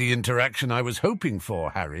quite the interaction I was hoping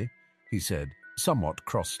for, Harry," he said, somewhat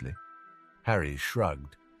crossly. Harry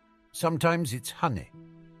shrugged. "Sometimes it's honey.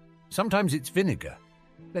 Sometimes it's vinegar.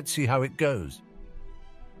 Let's see how it goes."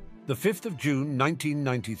 The 5th of June,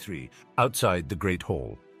 1993, outside the Great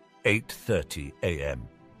Hall, 8:30 a.m.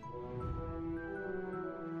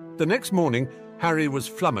 The next morning, Harry was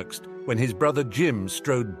flummoxed when his brother Jim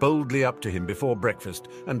strode boldly up to him before breakfast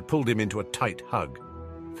and pulled him into a tight hug.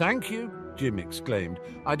 "Thank you," Jim exclaimed.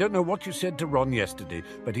 "I don't know what you said to Ron yesterday,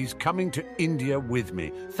 but he's coming to India with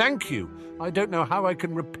me. Thank you. I don't know how I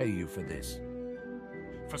can repay you for this."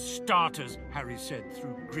 "For starters," Harry said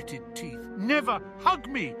through gritted teeth, "never hug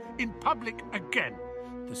me in public again."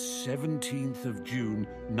 The 17th of June,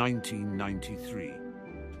 1993.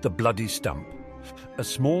 The Bloody Stump. A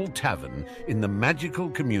small tavern in the magical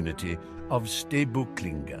community of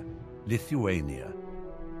Stebuklinga, Lithuania.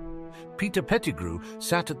 Peter Pettigrew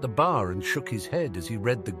sat at the bar and shook his head as he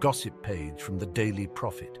read the gossip page from the Daily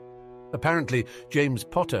Prophet. Apparently, James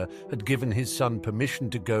Potter had given his son permission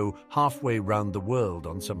to go halfway round the world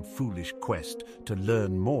on some foolish quest to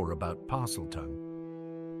learn more about Parseltongue.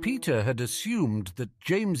 Peter had assumed that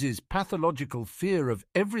James's pathological fear of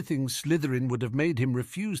everything Slytherin would have made him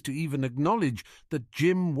refuse to even acknowledge that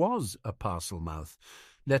Jim was a Parselmouth,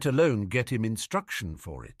 let alone get him instruction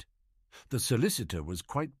for it. The solicitor was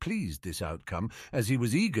quite pleased this outcome, as he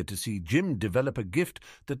was eager to see Jim develop a gift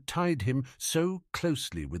that tied him so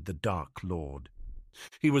closely with the Dark Lord.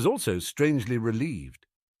 He was also strangely relieved.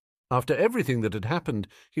 After everything that had happened,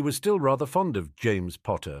 he was still rather fond of James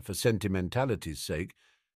Potter for sentimentality's sake,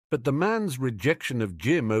 but the man's rejection of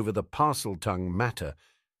Jim over the Parseltongue matter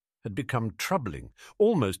had become troubling,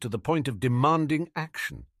 almost to the point of demanding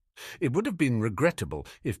action. It would have been regrettable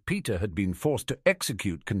if Peter had been forced to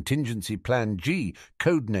execute Contingency Plan G,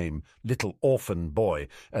 codename Little Orphan Boy,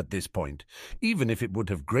 at this point, even if it would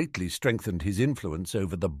have greatly strengthened his influence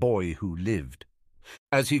over the boy who lived.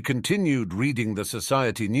 As he continued reading the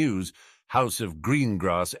society news, House of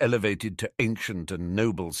Greengrass elevated to ancient and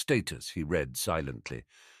noble status, he read silently.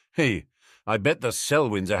 "Hey, I bet the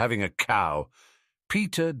Selwyns are having a cow."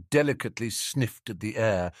 Peter delicately sniffed at the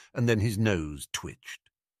air, and then his nose twitched.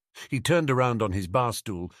 He turned around on his bar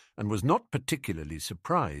stool and was not particularly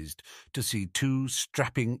surprised to see 2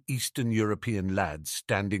 strapping Eastern European lads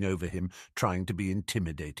standing over him, trying to be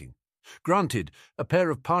intimidating. Granted, a pair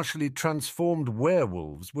of partially transformed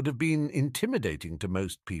werewolves would have been intimidating to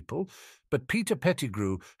most people, but Peter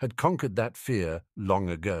Pettigrew had conquered that fear long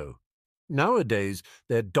ago. Nowadays,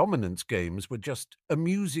 their dominance games were just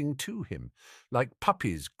amusing to him, like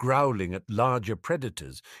puppies growling at larger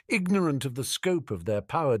predators, ignorant of the scope of their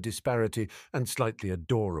power disparity and slightly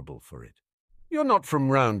adorable for it. "You're not from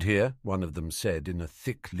round here," one of them said in a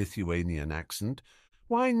thick Lithuanian accent.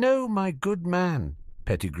 "Why, no, my good man,"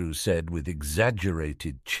 Pettigrew said with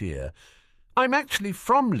exaggerated cheer. "I'm actually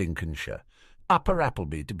from Lincolnshire, Upper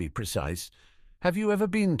Appleby to be precise. Have you ever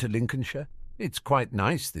been to Lincolnshire? It's quite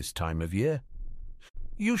nice this time of year."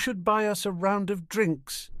 "You should buy us a round of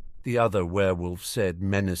drinks," the other werewolf said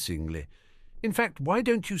menacingly. In fact, why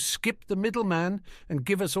don't you skip the middleman and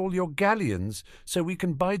give us all your galleons so we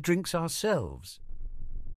can buy drinks ourselves?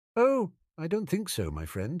 Oh, I don't think so, my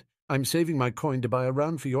friend. I'm saving my coin to buy a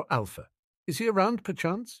round for your Alpha. Is he around,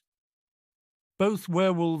 perchance? Both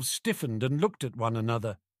werewolves stiffened and looked at one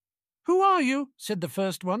another. Who are you? Said the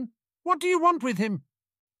first one. What do you want with him?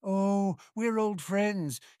 Oh, we're old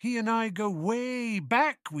friends. He and I go way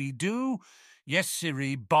back, we do. Yes,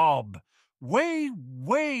 sirree, Bob. Way,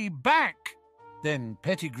 way back. Then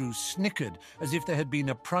Pettigrew snickered as if there had been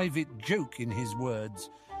a private joke in his words.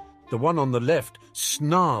 The one on the left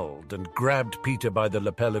snarled and grabbed Peter by the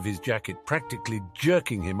lapel of his jacket, practically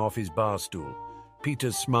jerking him off his bar stool.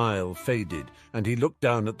 Peter's smile faded, and he looked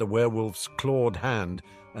down at the werewolf's clawed hand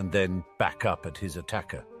and then back up at his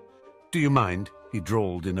attacker. Do you mind? He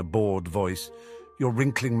drawled in a bored voice. You're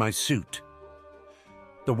wrinkling my suit.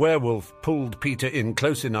 The werewolf pulled Peter in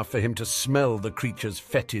close enough for him to smell the creature's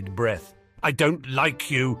fetid breath. I don't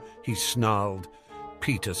like you, he snarled.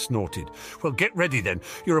 Peter snorted. Well, get ready then.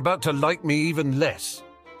 You're about to like me even less.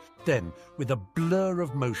 Then, with a blur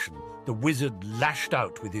of motion, the wizard lashed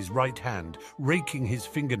out with his right hand, raking his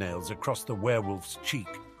fingernails across the werewolf's cheek.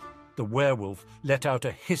 The werewolf let out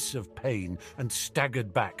a hiss of pain and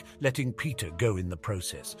staggered back, letting Peter go in the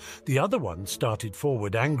process. The other one started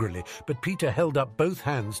forward angrily, but Peter held up both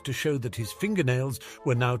hands to show that his fingernails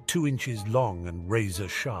were now 2 inches long and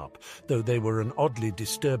razor-sharp, though they were an oddly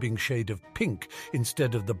disturbing shade of pink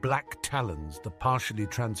instead of the black talons the partially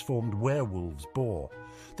transformed werewolves bore.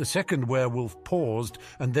 The second werewolf paused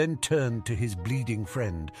and then turned to his bleeding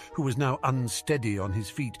friend, who was now unsteady on his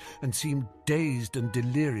feet and seemed dazed and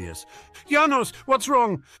delirious. Janos, what's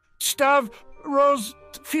wrong? Stavros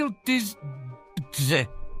feel dis...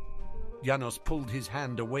 Janos pulled his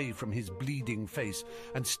hand away from his bleeding face,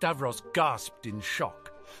 and Stavros gasped in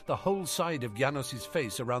shock. The whole side of Janos's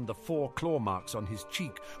face around the 4 claw marks on his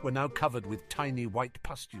cheek were now covered with tiny white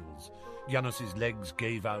pustules. Janos's legs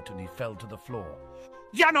gave out and he fell to the floor.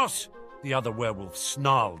 Janos! The other werewolf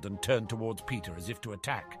snarled and turned towards Peter as if to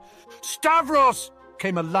attack. Stavros!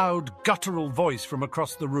 Came a loud, guttural voice from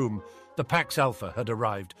across the room. The Pax Alpha had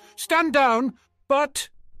arrived. Stand down, but...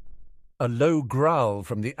 A low growl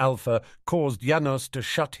from the Alpha caused Janos to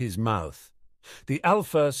shut his mouth. The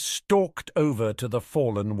Alpha stalked over to the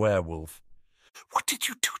fallen werewolf. What did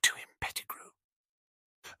you do to him, Pettigrew?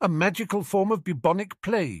 A magical form of bubonic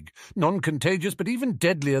plague, non-contagious but even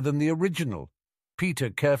deadlier than the original.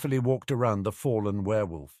 Peter carefully walked around the fallen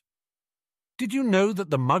werewolf. Did you know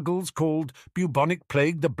that the Muggles called bubonic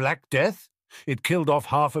plague the Black Death? It killed off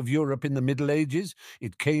half of Europe in the Middle Ages.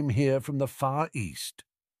 It came here from the Far East.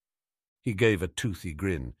 He gave a toothy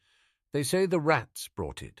grin. They say the rats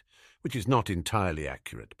brought it, which is not entirely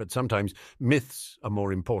accurate, but sometimes myths are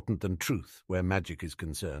more important than truth where magic is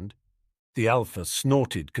concerned. The Alpha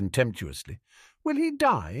snorted contemptuously. Will he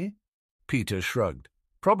die? Peter shrugged.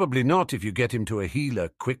 Probably not if you get him to a healer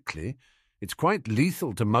quickly. It's quite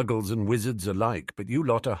lethal to muggles and wizards alike, but you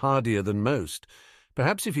lot are hardier than most.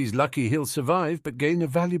 Perhaps if he's lucky he'll survive, but gain a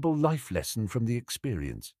valuable life lesson from the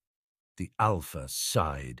experience. The Alpha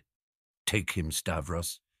sighed. Take him,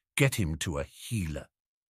 Stavros. Get him to a healer.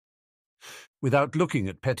 Without looking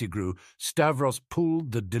at Pettigrew, Stavros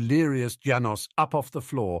pulled the delirious Janos up off the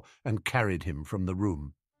floor and carried him from the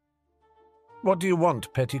room. What do you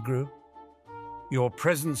want, Pettigrew? Your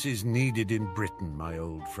presence is needed in Britain, my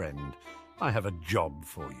old friend. I have a job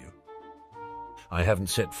for you. I haven't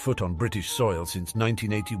set foot on British soil since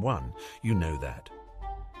 1981. You know that.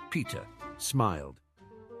 Peter smiled.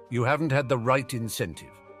 You haven't had the right incentive.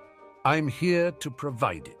 I'm here to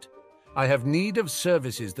provide it. I have need of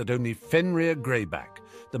services that only Fenrir Greyback,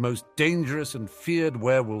 the most dangerous and feared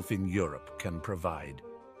werewolf in Europe, can provide.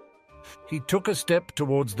 He took a step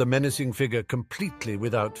towards the menacing figure completely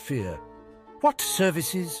without fear. What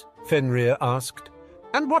services? Fenrir asked.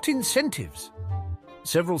 And what incentives?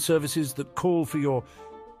 Several services that call for your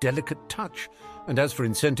delicate touch. And as for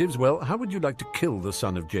incentives, well, how would you like to kill the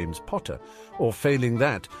son of James Potter? Or failing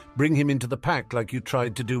that, bring him into the pack like you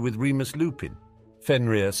tried to do with Remus Lupin?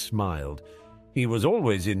 Fenrir smiled. He was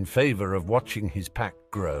always in favour of watching his pack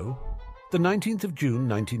grow. The 19th of June,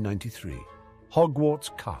 1993.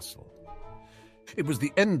 Hogwarts Castle. It was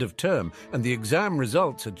the end of term, and the exam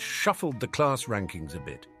results had shuffled the class rankings a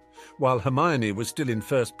bit. While Hermione was still in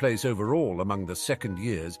first place overall among the second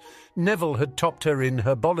years, Neville had topped her in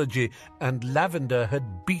herbology, and Lavender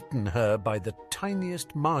had beaten her by the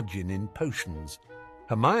tiniest margin in potions.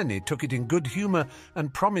 Hermione took it in good humour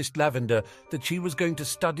and promised Lavender that she was going to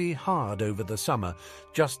study hard over the summer,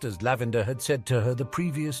 just as Lavender had said to her the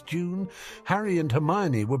previous June. Harry and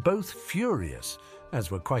Hermione were both furious,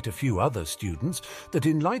 as were quite a few other students, that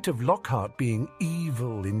in light of Lockhart being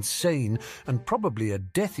evil, insane, and probably a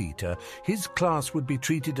Death Eater, his class would be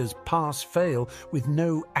treated as pass-fail with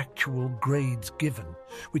no actual grades given,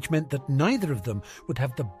 which meant that neither of them would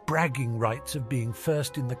have the bragging rights of being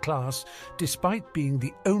first in the class, despite being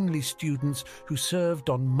the only students who served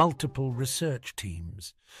on multiple research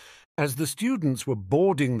teams. As the students were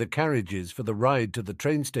boarding the carriages for the ride to the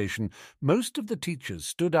train station, most of the teachers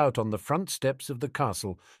stood out on the front steps of the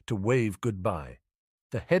castle to wave goodbye,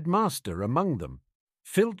 the headmaster among them.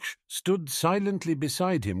 Filch stood silently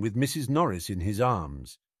beside him with Mrs. Norris in his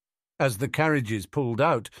arms. As the carriages pulled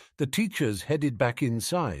out, the teachers headed back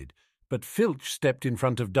inside, but Filch stepped in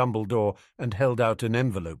front of Dumbledore and held out an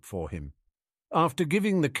envelope for him. After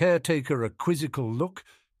giving the caretaker a quizzical look,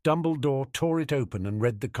 Dumbledore tore it open and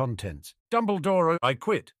read the contents. "Dumbledore, I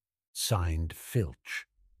quit," signed Filch.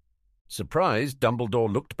 Surprised,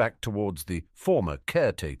 Dumbledore looked back towards the former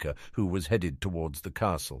caretaker, who was headed towards the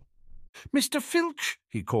castle. "Mr. Filch,"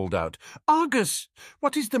 he called out, "Argus,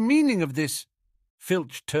 what is the meaning of this?"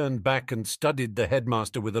 Filch turned back and studied the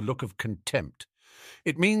headmaster with a look of contempt.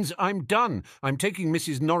 "It means I'm done. I'm taking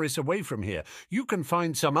Mrs. Norris away from here. You can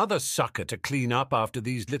find some other sucker to clean up after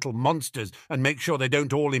these little monsters and make sure they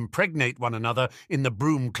don't all impregnate one another in the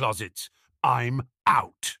broom closets. I'm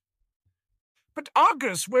out." "But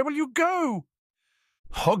Argus, where will you go?"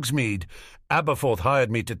 "Hogsmeade. Aberforth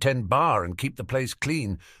hired me to tend bar and keep the place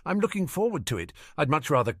clean. I'm looking forward to it. I'd much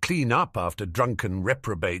rather clean up after drunken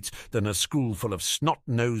reprobates than a school full of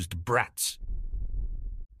snot-nosed brats."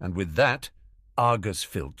 And with that, Argus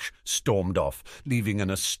Filch stormed off, leaving an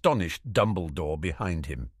astonished Dumbledore behind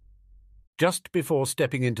him. Just before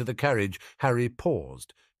stepping into the carriage, Harry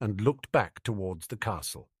paused and looked back towards the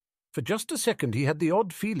castle. For just a second he had the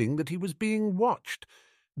odd feeling that he was being watched.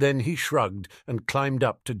 Then he shrugged and climbed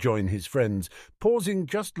up to join his friends, pausing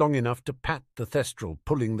just long enough to pat the thestral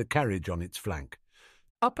pulling the carriage on its flank.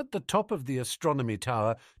 Up at the top of the astronomy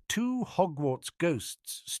tower, two Hogwarts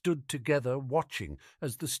ghosts stood together watching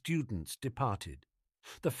as the students departed.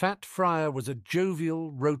 The fat friar was a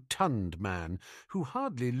jovial, rotund man who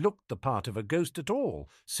hardly looked the part of a ghost at all,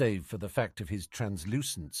 save for the fact of his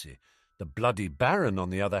translucency. The bloody Baron,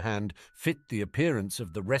 on the other hand, fit the appearance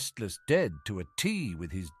of the restless dead to a T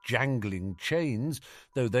with his jangling chains,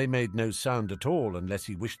 though they made no sound at all unless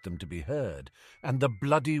he wished them to be heard, and the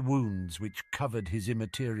bloody wounds which covered his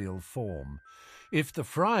immaterial form. If the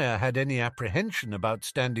friar had any apprehension about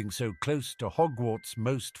standing so close to Hogwarts'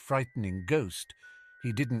 most frightening ghost,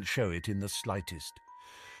 he didn't show it in the slightest.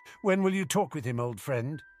 "When will you talk with him, old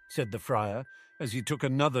friend?" said the friar, as he took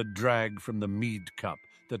another drag from the mead cup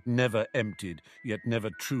that never emptied, yet never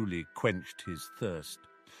truly quenched his thirst.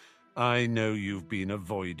 "I know you've been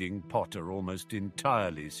avoiding Potter almost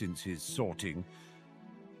entirely since his sorting.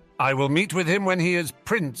 I will meet with him when he is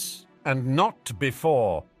Prince, and not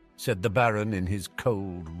before," said the Baron in his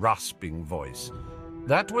cold, rasping voice.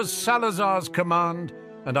 "That was Salazar's command,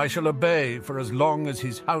 and I shall obey for as long as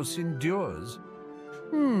his house endures."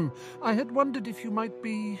 I had wondered if you might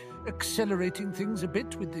be accelerating things a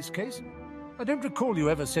bit with this case. I don't recall you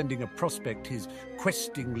ever sending a prospect his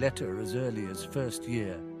questing letter as early as first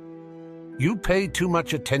year." "You pay too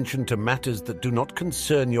much attention to matters that do not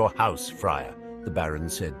concern your house, Friar," the Baron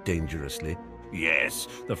said dangerously. "Yes,"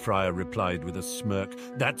 the Friar replied with a smirk,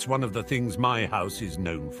 "that's one of the things my house is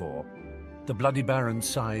known for." The bloody Baron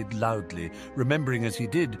sighed loudly, remembering as he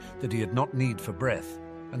did that he had not need for breath,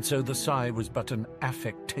 and so the sigh was but an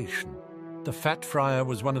affectation. The fat friar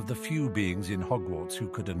was one of the few beings in Hogwarts who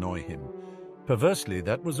could annoy him. Perversely,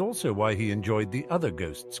 that was also why he enjoyed the other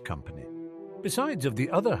ghosts' company. Besides of the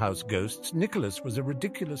other house ghosts, Nicholas was a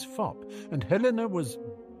ridiculous fop, and Helena was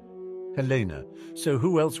Helena, so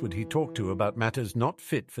who else would he talk to about matters not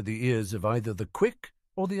fit for the ears of either the quick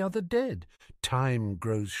or the other dead? Time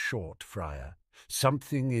grows short, Friar.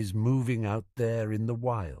 Something is moving out there in the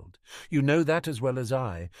wild. You know that as well as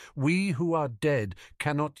I. We who are dead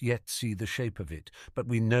cannot yet see the shape of it, but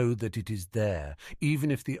we know that it is there,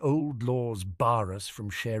 even if the old laws bar us from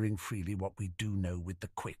sharing freely what we do know with the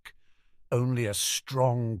quick. Only a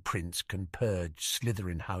strong prince can purge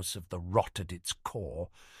Slytherin House of the rot at its core,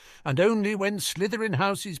 and only when Slytherin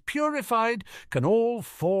House is purified can all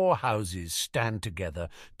four houses stand together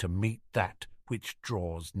to meet that which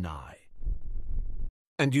draws nigh.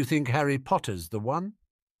 And you think Harry Potter's the one?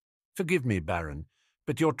 Forgive me, Baron,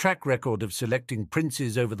 but your track record of selecting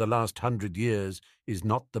princes over the last 100 years is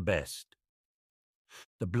not the best.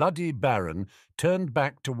 The bloody Baron turned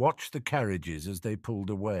back to watch the carriages as they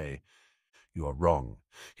pulled away. You are wrong.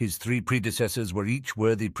 His 3 predecessors were each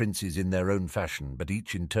worthy princes in their own fashion, but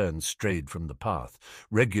each in turn strayed from the path.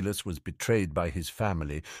 Regulus was betrayed by his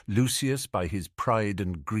family, Lucius by his pride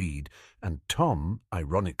and greed, and Tom,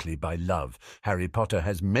 ironically, by love. Harry Potter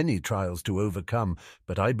has many trials to overcome,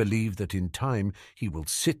 but I believe that in time he will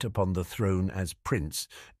sit upon the throne as prince,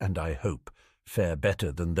 and I hope fare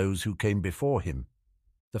better than those who came before him."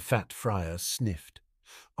 The fat friar sniffed.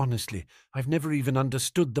 "Honestly, I've never even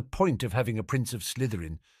understood the point of having a Prince of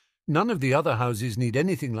Slytherin. None of the other houses need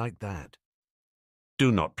anything like that."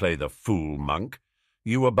 "Do not play the fool, monk.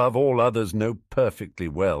 You above all others know perfectly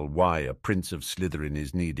well why a Prince of Slytherin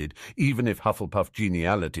is needed, even if Hufflepuff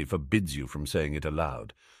geniality forbids you from saying it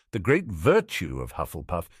aloud. The great virtue of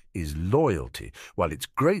Hufflepuff is loyalty, while its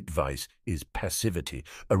great vice is passivity.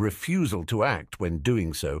 A refusal to act when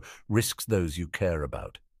doing so risks those you care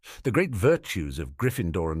about. The great virtues of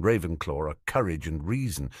Gryffindor and Ravenclaw are courage and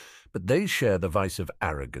reason, but they share the vice of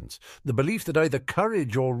arrogance, the belief that either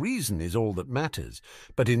courage or reason is all that matters.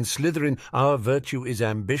 But in Slytherin, our virtue is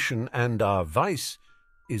ambition, and our vice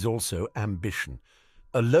is also ambition.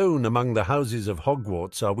 Alone among the houses of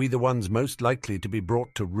Hogwarts are we the ones most likely to be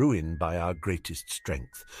brought to ruin by our greatest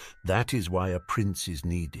strength. That is why a prince is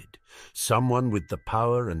needed. Someone with the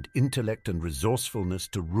power and intellect and resourcefulness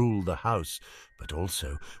to rule the house, but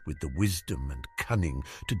also with the wisdom and cunning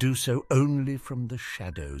to do so only from the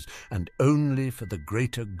shadows and only for the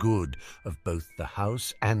greater good of both the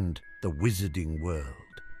house and the wizarding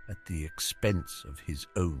world, at the expense of his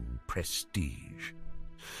own prestige."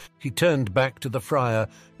 He turned back to the friar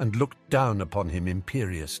and looked down upon him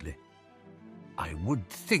imperiously. "I would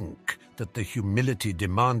think that the humility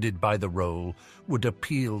demanded by the role would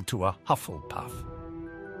appeal to a Hufflepuff."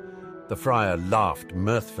 The friar laughed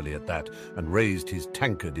mirthfully at that and raised his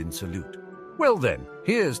tankard in salute. "Well then,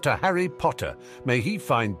 here's to Harry Potter. May he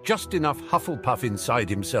find just enough Hufflepuff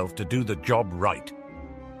inside himself to do the job right."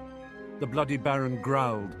 The Bloody Baron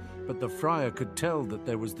growled, but the friar could tell that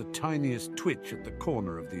there was the tiniest twitch at the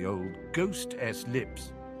corner of the old ghost-esque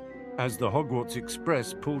lips. As the Hogwarts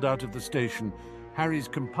Express pulled out of the station, Harry's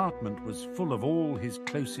compartment was full of all his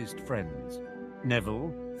closest friends: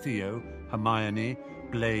 Neville, Theo, Hermione,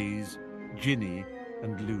 Blaise, Ginny,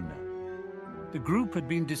 and Luna. The group had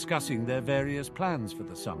been discussing their various plans for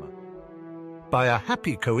the summer. By a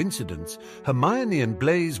happy coincidence, Hermione and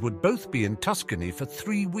Blaise would both be in Tuscany for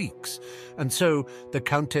 3 weeks, and so the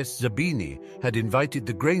Countess Zabini had invited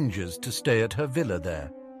the Grangers to stay at her villa there.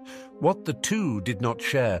 What the two did not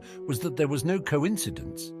share was that there was no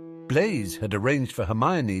coincidence. Blaise had arranged for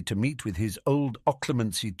Hermione to meet with his old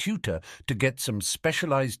occlumency tutor to get some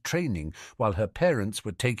specialized training while her parents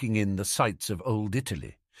were taking in the sights of old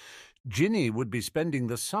Italy. Ginny would be spending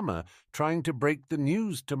the summer trying to break the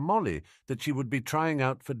news to Molly that she would be trying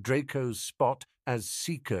out for Draco's spot as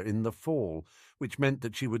Seeker in the fall, which meant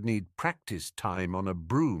that she would need practice time on a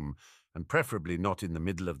broom, and preferably not in the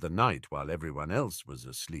middle of the night while everyone else was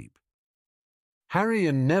asleep. Harry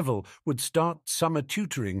and Neville would start summer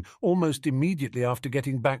tutoring almost immediately after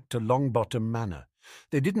getting back to Longbottom Manor.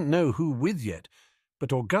 They didn't know who with yet,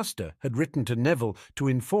 but Augusta had written to Neville to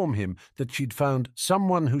inform him that she'd found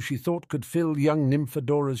someone who she thought could fill young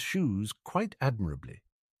Nymphadora's shoes quite admirably.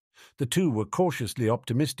 The two were cautiously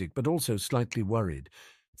optimistic, but also slightly worried.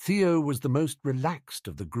 Theo was the most relaxed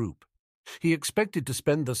of the group. He expected to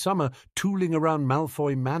spend the summer tooling around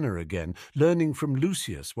Malfoy Manor again, learning from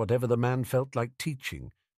Lucius whatever the man felt like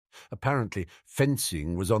teaching. Apparently,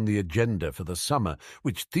 fencing was on the agenda for the summer,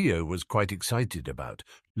 which Theo was quite excited about.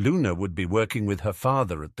 Luna would be working with her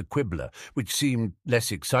father at the Quibbler, which seemed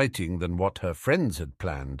less exciting than what her friends had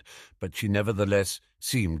planned, but she nevertheless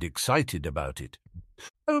seemed excited about it.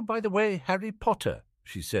 "Oh, by the way, Harry Potter,"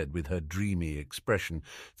 she said with her dreamy expression,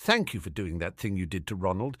 "thank you for doing that thing you did to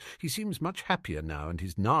Ronald. He seems much happier now, and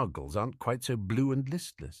his nargles aren't quite so blue and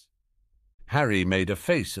listless." Harry made a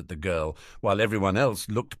face at the girl, while everyone else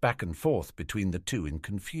looked back and forth between the two in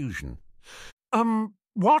confusion.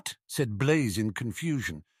 What?" said Blaise in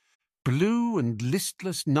confusion. "Blue and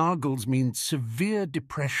listless nargles mean severe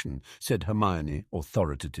depression," said Hermione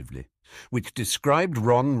authoritatively, which described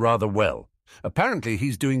Ron rather well. Apparently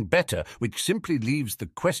he's doing better, which simply leaves the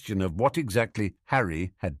question of what exactly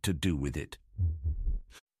Harry had to do with it.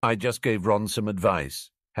 "I just gave Ron some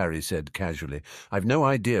advice," Harry said casually. "I've no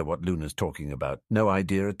idea what Luna's talking about, no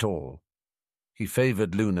idea at all." He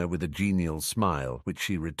favoured Luna with a genial smile, which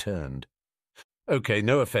she returned. "Okay,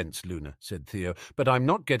 no offence, Luna," said Theo, "but I'm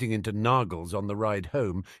not getting into nargles on the ride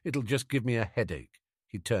home. It'll just give me a headache."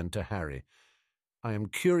 He turned to Harry. "I am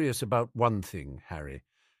curious about one thing, Harry.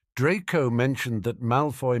 Draco mentioned that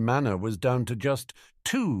Malfoy Manor was down to just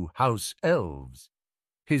 2 house elves.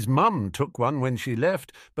 His mum took one when she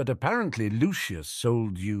left, but apparently Lucius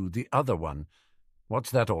sold you the other one.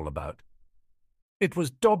 What's that all about?" "It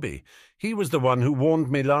was Dobby. He was the one who warned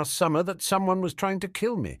me last summer that someone was trying to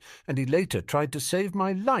kill me, and he later tried to save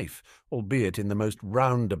my life, albeit in the most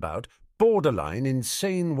roundabout, borderline,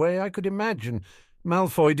 insane way I could imagine.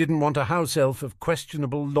 Malfoy didn't want a house elf of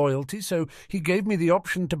questionable loyalty, so he gave me the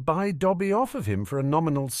option to buy Dobby off of him for a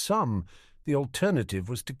nominal sum. The alternative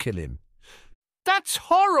was to kill him." "That's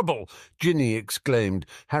horrible!" Ginny exclaimed.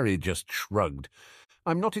 Harry just shrugged.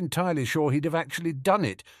 "I'm not entirely sure he'd have actually done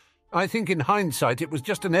it. I think in hindsight it was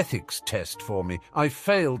just an ethics test for me. I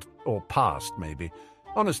failed, or passed, maybe.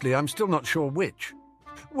 Honestly, I'm still not sure which."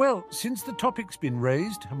 "Well, since the topic's been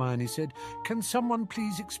raised," Hermione said, "can someone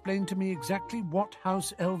please explain to me exactly what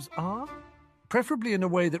house elves are? Preferably in a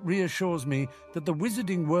way that reassures me that the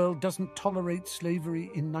wizarding world doesn't tolerate slavery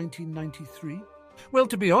in 1993. "Well,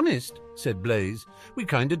 to be honest," said Blaise, "we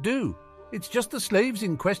kinda do. It's just the slaves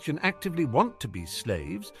in question actively want to be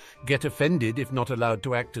slaves, get offended if not allowed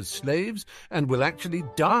to act as slaves, and will actually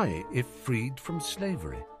die if freed from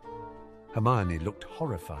slavery." Hermione looked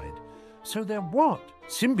horrified. "So they're what?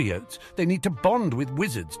 Symbiotes? They need to bond with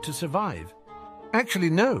wizards to survive?" "Actually,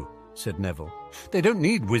 no," said Neville. "They don't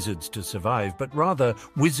need wizards to survive, but rather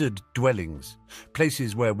wizard dwellings,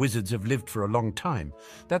 places where wizards have lived for a long time.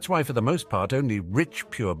 That's why, for the most part, only rich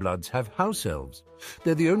purebloods have house elves.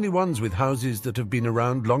 They're the only ones with houses that have been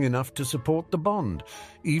around long enough to support the bond.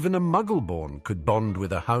 Even a Muggleborn could bond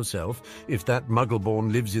with a house elf if that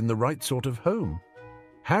Muggleborn lives in the right sort of home.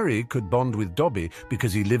 Harry could bond with Dobby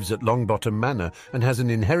because he lives at Longbottom Manor and has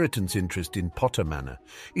an inheritance interest in Potter Manor,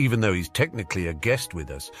 even though he's technically a guest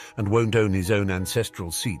with us and won't own his own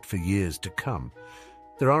ancestral seat for years to come.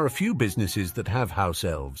 There are a few businesses that have house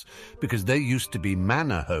elves because they used to be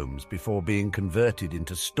manor homes before being converted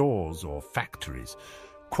into stores or factories.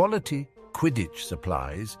 Quality Quidditch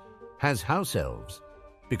Supplies has house elves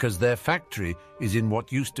because their factory is in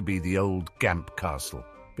what used to be the old Gamp Castle,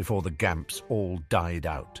 before the Gamps all died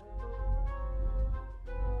out.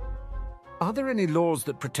 "Are there any laws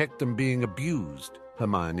that protect them being abused?"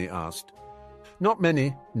 Hermione asked. "Not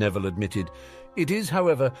many," Neville admitted. "It is,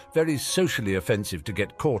 however, very socially offensive to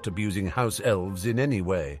get caught abusing house elves in any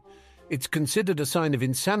way. It's considered a sign of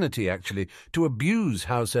insanity, actually, to abuse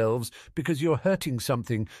house elves because you're hurting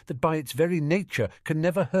something that by its very nature can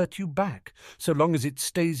never hurt you back, so long as it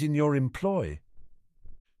stays in your employ."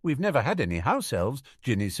 "We've never had any house elves,"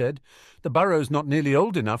 Ginny said. "The Burrow's not nearly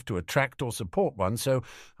old enough to attract or support one, so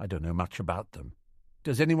I don't know much about them.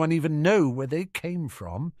 Does anyone even know where they came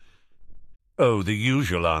from?" "Oh, the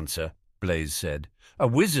usual answer," Blaise said. "A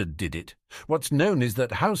wizard did it. What's known is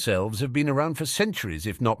that house elves have been around for centuries,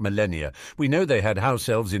 if not millennia. We know they had house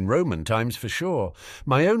elves in Roman times for sure.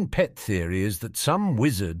 My own pet theory is that some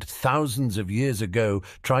wizard thousands of years ago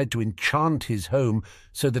tried to enchant his home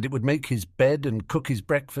so that it would make his bed and cook his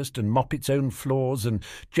breakfast and mop its own floors and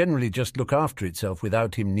generally just look after itself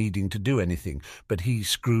without him needing to do anything. But he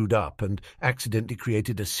screwed up and accidentally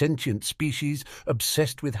created a sentient species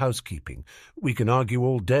obsessed with housekeeping. We can argue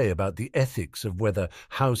all day about the ethics of whether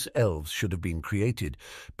house elves should have been created,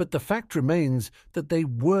 but the fact remains that they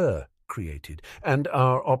were created, and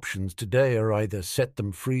our options today are either set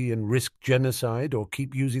them free and risk genocide or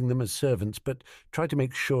keep using them as servants, but try to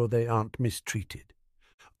make sure they aren't mistreated.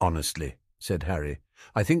 "Honestly," said Harry,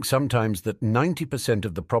 "I think sometimes that 90%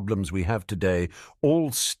 of the problems we have today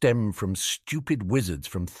all stem from stupid wizards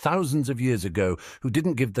from thousands of years ago who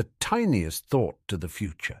didn't give the tiniest thought to the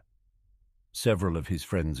future." Several of his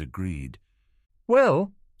friends agreed.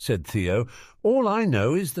 "Well," said Theo, "all I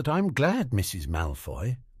know is that I'm glad Mrs.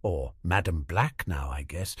 Malfoy, or Madam Black now, I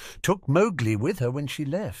guess, took Mowgli with her when she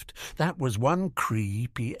left. That was one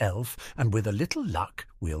creepy elf, and with a little luck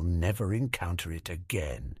we'll never encounter it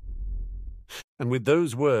again." And with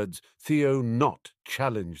those words, Theo not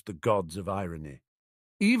challenged the gods of irony.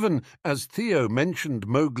 Even as Theo mentioned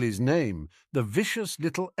Mowgli's name, the vicious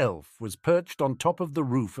little elf was perched on top of the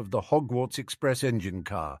roof of the Hogwarts Express engine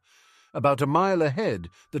car. About a mile ahead,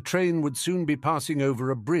 the train would soon be passing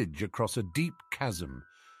over a bridge across a deep chasm.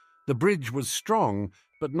 The bridge was strong,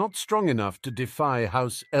 but not strong enough to defy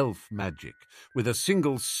house elf magic. With a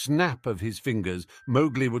single snap of his fingers,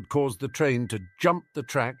 Mowgli would cause the train to jump the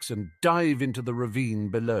tracks and dive into the ravine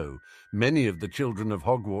below. Many of the children of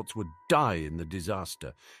Hogwarts would die in the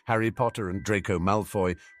disaster. Harry Potter and Draco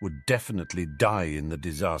Malfoy would definitely die in the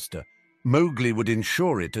disaster. Mowgli would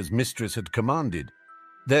ensure it as Mistress had commanded.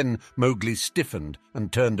 Then Mowgli stiffened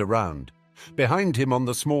and turned around. Behind him on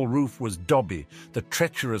the small roof was Dobby, the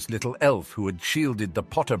treacherous little elf who had shielded the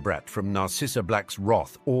Potter brat from Narcissa Black's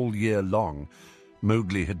wrath all year long.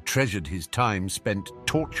 Mowgli had treasured his time spent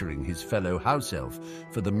torturing his fellow house elf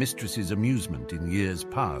for the mistress's amusement in years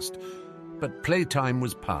past. But playtime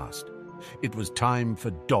was past. It was time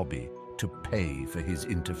for Dobby to pay for his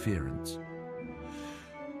interference.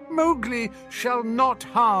 "Mowgli shall not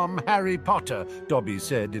harm Harry Potter," Dobby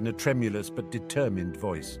said in a tremulous but determined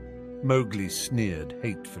voice. Mowgli sneered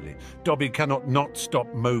hatefully. Dobby cannot not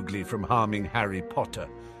stop Mowgli from harming Harry Potter.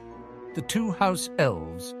 The two house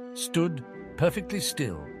elves stood perfectly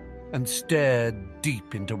still and stared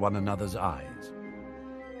deep into one another's eyes.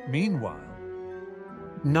 Meanwhile,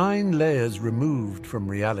 9 layers removed from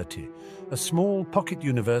reality, a small pocket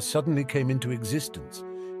universe suddenly came into existence.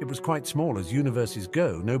 It was quite small as universes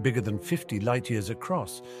go, no bigger than 50 light-years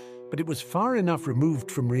across, but it was far enough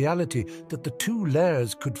removed from reality that the 2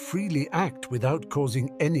 layers could freely act without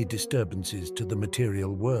causing any disturbances to the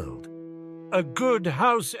material world. A good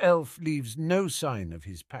house elf leaves no sign of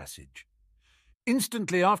his passage.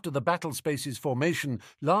 Instantly after the battle space's formation,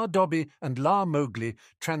 La Dobby and La Mowgli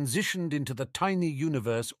transitioned into the tiny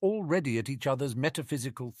universe already at each other's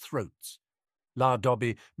metaphysical throats. La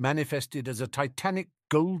Dobby manifested as a titanic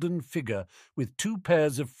golden figure with 2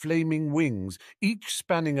 pairs of flaming wings, each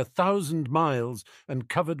spanning 1,000 miles and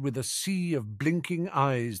covered with a sea of blinking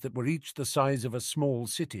eyes that were each the size of a small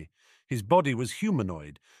city. His body was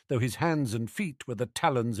humanoid, though his hands and feet were the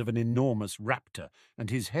talons of an enormous raptor, and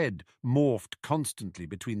his head morphed constantly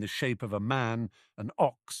between the shape of a man, an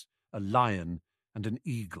ox, a lion, and an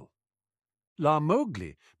eagle. La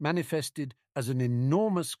Mowgli manifested as an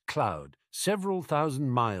enormous cloud, several thousand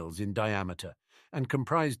miles in diameter, and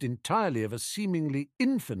comprised entirely of a seemingly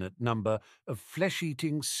infinite number of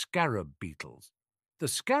flesh-eating scarab beetles. The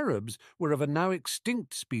scarabs were of a now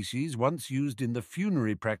extinct species once used in the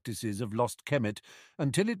funerary practices of lost Kemet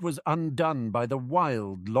until it was undone by the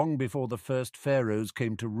wild long before the first pharaohs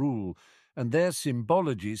came to rule, and their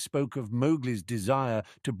symbology spoke of Mowgli's desire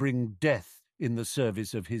to bring death in the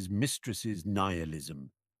service of his mistress's nihilism.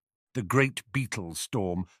 The great beetle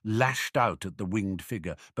storm lashed out at the winged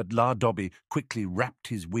figure, but La Dobby quickly wrapped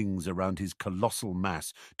his wings around his colossal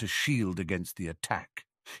mass to shield against the attack.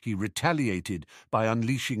 He retaliated by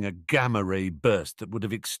unleashing a gamma-ray burst that would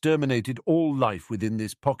have exterminated all life within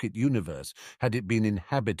this pocket universe had it been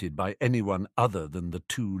inhabited by anyone other than the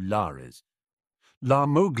 2 Lares. La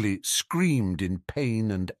Mowgli screamed in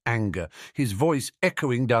pain and anger, his voice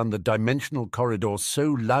echoing down the dimensional corridor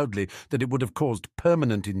so loudly that it would have caused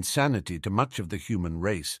permanent insanity to much of the human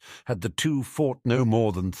race had the 2 fought no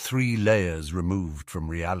more than 3 layers removed from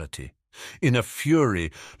reality. In a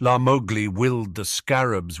fury, La Mowgli willed the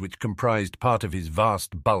scarabs which comprised part of his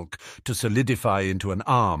vast bulk to solidify into an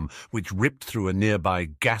arm which ripped through a nearby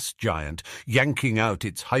gas giant, yanking out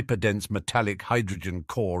its hyperdense metallic hydrogen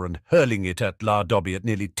core and hurling it at La Dobby at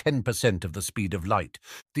nearly 10% of the speed of light.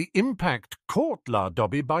 The impact caught La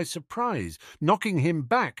Dobby by surprise, knocking him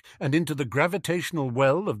back and into the gravitational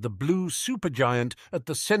well of the blue supergiant at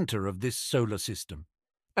the center of this solar system.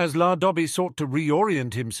 As La Dobby sought to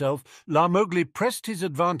reorient himself, La Mowgli pressed his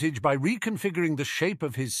advantage by reconfiguring the shape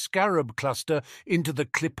of his scarab cluster into the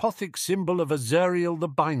clipothic symbol of Azariel the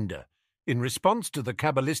Binder. In response to the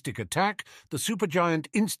Kabbalistic attack, the supergiant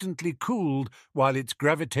instantly cooled while its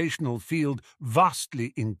gravitational field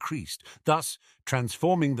vastly increased, thus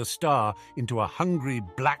transforming the star into a hungry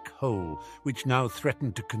black hole which now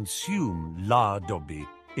threatened to consume La Dobby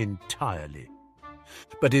entirely.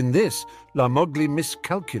 But in this, La Mowgli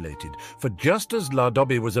miscalculated, for just as La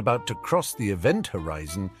Dobby was about to cross the event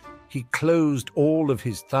horizon, he closed all of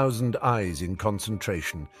his 1,000 eyes in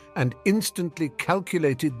concentration and instantly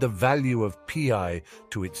calculated the value of pi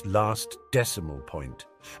to its last decimal point.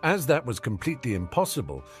 As that was completely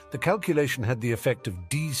impossible, the calculation had the effect of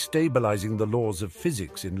destabilizing the laws of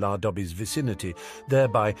physics in La Dobby's vicinity,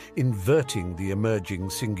 thereby inverting the emerging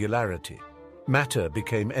singularity. Matter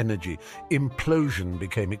became energy, implosion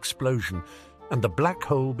became explosion, and the black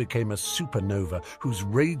hole became a supernova whose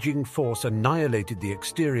raging force annihilated the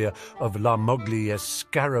exterior of La Mowgli's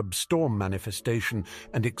scarab storm manifestation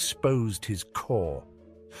and exposed his core.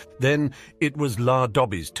 Then it was La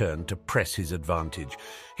Dobby's turn to press his advantage.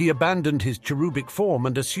 He abandoned his cherubic form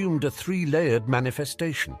and assumed a 3-layered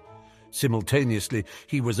manifestation. Simultaneously,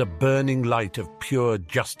 he was a burning light of pure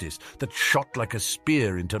justice that shot like a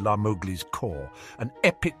spear into La Mowgli's core, an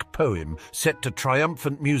epic poem set to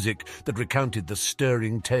triumphant music that recounted the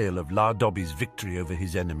stirring tale of La Dobby's victory over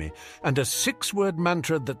his enemy, and a 6-word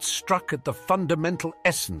mantra that struck at the fundamental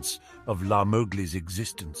essence of La Mowgli's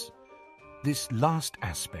existence. This last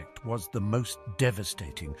aspect was the most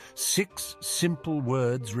devastating. 6 simple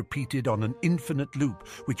words repeated on an infinite loop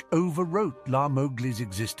which overwrote La Mowgli's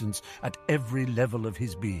existence at every level of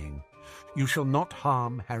his being. You shall not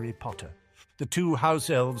harm Harry Potter. The 2 house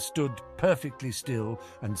elves stood perfectly still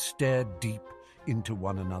and stared deep into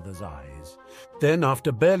one another's eyes. Then,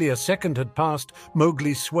 after barely a second had passed,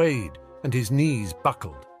 Mowgli swayed and his knees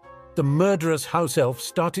buckled. The murderous house elf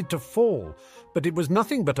started to fall, but it was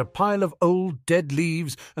nothing but a pile of old dead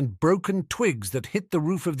leaves and broken twigs that hit the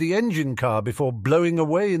roof of the engine car before blowing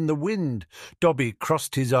away in the wind. Dobby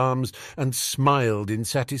crossed his arms and smiled in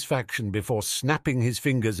satisfaction before snapping his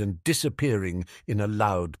fingers and disappearing in a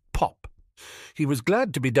loud pop. He was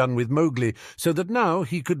glad to be done with Mowgli, so that now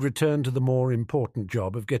he could return to the more important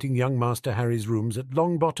job of getting young Master Harry's rooms at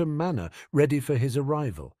Longbottom Manor ready for his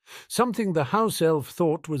arrival, something the house elf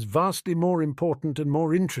thought was vastly more important and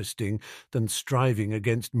more interesting than striving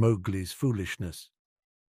against Mowgli's foolishness.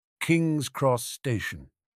 King's Cross Station,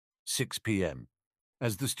 6 p.m.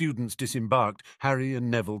 As the students disembarked, Harry and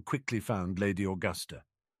Neville quickly found Lady Augusta.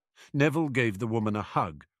 Neville gave the woman a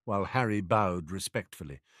hug, while Harry bowed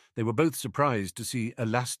respectfully. They were both surprised to see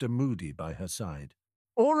Alastair Moody by her side.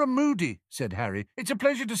 "Aura Moody," said Harry. "It's a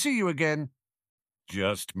pleasure to see you again."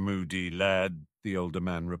 "Just Moody, lad," the older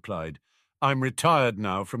man replied. "I'm retired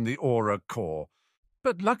now from the Aura Corps.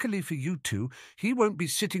 But luckily for you two, he won't be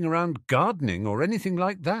sitting around gardening or anything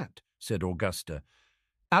like that," said Augusta.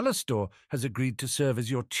 "Alastor has agreed to serve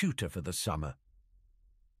as your tutor for the summer."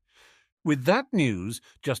 With that news,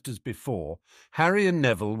 just as before, Harry and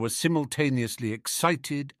Neville were simultaneously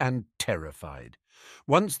excited and terrified.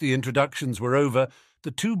 Once the introductions were over,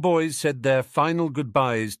 the 2 boys said their final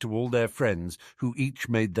goodbyes to all their friends, who each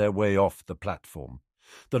made their way off the platform.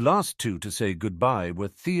 The last 2 to say goodbye were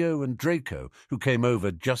Theo and Draco, who came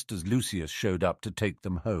over just as Lucius showed up to take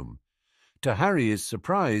them home. To Harry's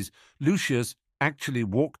surprise, Lucius actually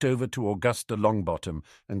walked over to Augusta Longbottom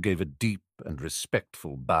and gave a deep and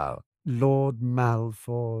respectful bow. "Lord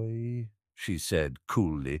Malfoy," she said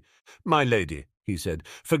coolly. "My lady," he said,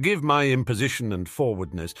 "forgive my imposition and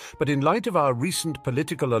forwardness, but in light of our recent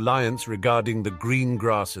political alliance regarding the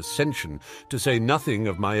Greengrass Ascension, to say nothing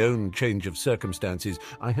of my own change of circumstances,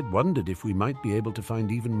 I had wondered if we might be able to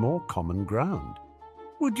find even more common ground.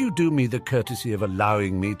 Would you do me the courtesy of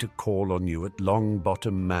allowing me to call on you at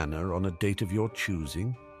Longbottom Manor on a date of your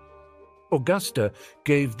choosing?" Augusta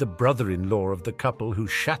gave the brother-in-law of the couple who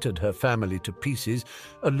shattered her family to pieces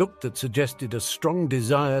a look that suggested a strong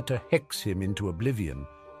desire to hex him into oblivion,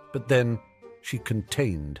 but then she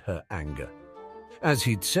contained her anger. As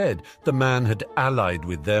he'd said, the man had allied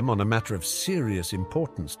with them on a matter of serious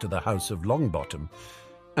importance to the House of Longbottom,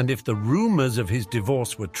 and if the rumours of his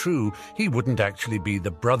divorce were true, he wouldn't actually be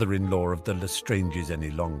the brother-in-law of the Lestranges any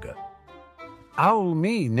longer. "Owl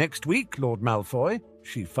me next week, Lord Malfoy,"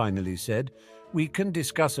 she finally said. "We can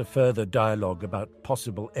discuss a further dialogue about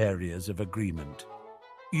possible areas of agreement."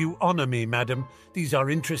 "You honour me, madam. These are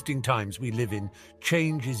interesting times we live in.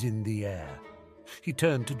 Change is in the air." He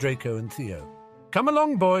turned to Draco and Theo. "Come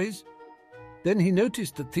along, boys." Then he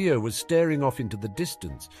noticed that Theo was staring off into the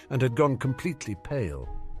distance and had gone completely pale.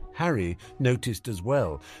 Harry noticed as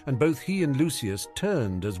well, and both he and Lucius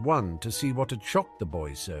turned as one to see what had shocked the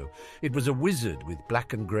boy so. It was a wizard with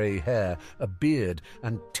black and grey hair, a beard,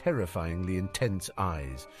 and terrifyingly intense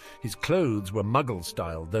eyes. His clothes were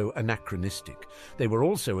Muggle-style, though anachronistic. They were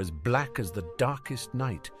also as black as the darkest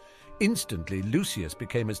night. Instantly, Lucius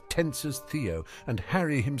became as tense as Theo, and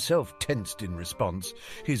Harry himself tensed in response.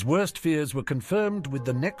 His worst fears were confirmed with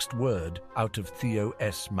the next word out of Theo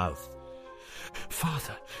S.'s mouth.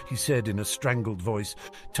 "Father," he said in a strangled voice.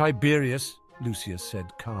 "Tiberius," Lucius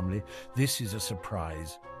said calmly, "this is a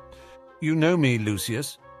surprise." "You know me,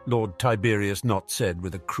 Lucius," Lord Tiberius Nott said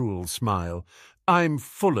with a cruel smile. "I'm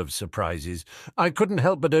full of surprises. I couldn't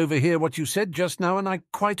help but overhear what you said just now, and I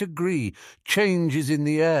quite agree. Change is in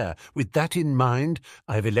the air. With that in mind,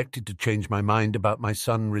 I have elected to change my mind about my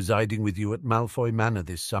son residing with you at Malfoy Manor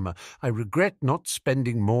this summer. I regret not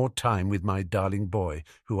spending more time with my darling boy,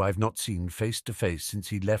 who I've not seen face to face since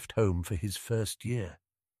he left home for his first year.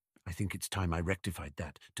 I think it's time I rectified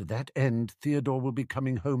that. To that end, Theodore will be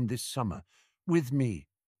coming home this summer, with me."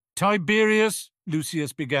 "Tiberius,"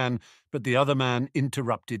 Lucius began, but the other man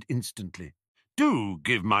interrupted instantly. "Do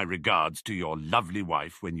give my regards to your lovely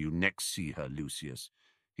wife when you next see her, Lucius."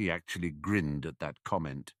 He actually grinned at that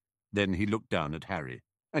comment. Then he looked down at Harry.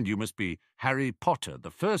 "And you must be Harry Potter,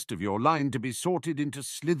 the first of your line to be sorted into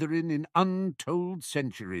Slytherin in untold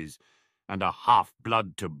centuries, and a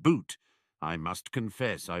half-blood to boot. I must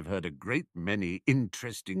confess I've heard a great many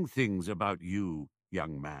interesting things about you,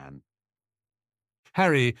 young man."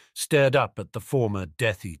 Harry stared up at the former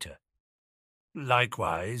Death Eater.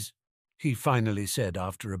 "Likewise," he finally said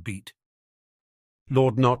after a beat.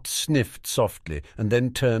 Lord Nott sniffed softly and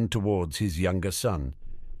then turned towards his younger son.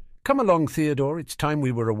 "Come along, Theodore, it's time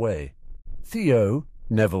we were away." "Theo,"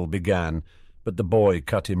 Neville began, but the boy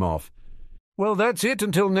cut him off. "Well, that's it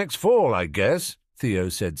until next fall, I guess," Theo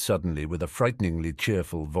said suddenly with a frighteningly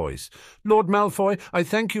cheerful voice. "Lord Malfoy, I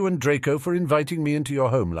thank you and Draco for inviting me into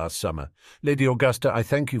your home last summer. Lady Augusta, I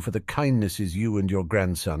thank you for the kindnesses you and your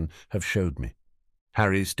grandson have showed me."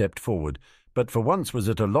 Harry stepped forward, but for once was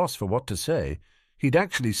at a loss for what to say. He'd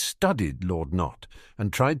actually studied Lord Nott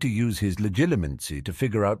and tried to use his legilimency to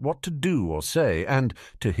figure out what to do or say, and,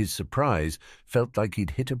 to his surprise, felt like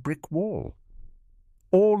he'd hit a brick wall.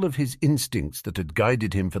 All of his instincts that had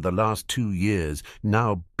guided him for the last 2 years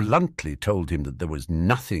now bluntly told him that there was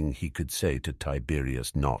nothing he could say to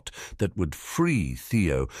Tiberius Nott that would free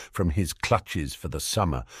Theo from his clutches for the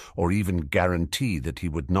summer, or even guarantee that he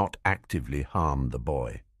would not actively harm the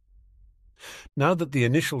boy. Now that the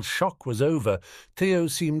initial shock was over, Theo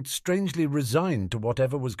seemed strangely resigned to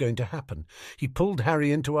whatever was going to happen. He pulled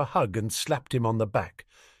Harry into a hug and slapped him on the back.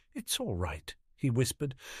 "It's all right," he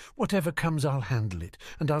whispered. "Whatever comes, I'll handle it,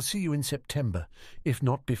 and I'll see you in September, if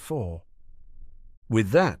not before." With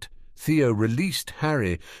that, Theo released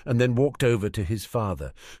Harry and then walked over to his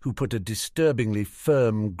father, who put a disturbingly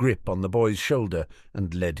firm grip on the boy's shoulder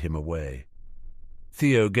and led him away.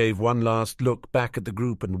 Theo gave one last look back at the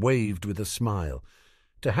group and waved with a smile.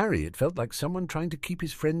 To Harry it felt like someone trying to keep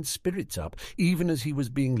his friend's spirits up, even as he was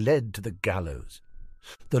being led to the gallows.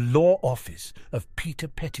 The Law Office of Peter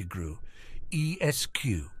Pettigrew,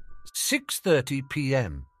 ESQ, 6:30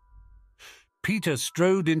 p.m. Peter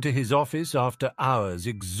strode into his office after hours,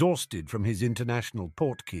 exhausted from his international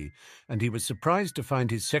portkey, and he was surprised to find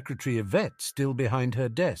his secretary Yvette still behind her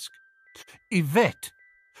desk. "Yvette!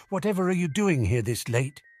 Whatever are you doing here this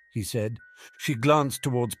late?" he said. She glanced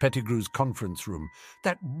towards Pettigrew's conference room.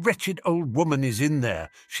 "That wretched old woman is in there,"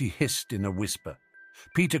 she hissed in a whisper.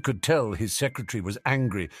 Peter could tell his secretary was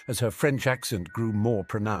angry as her French accent grew more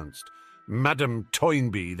pronounced. "Madame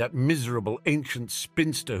Toynbee, that miserable ancient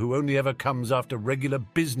spinster who only ever comes after regular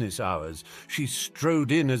business hours. She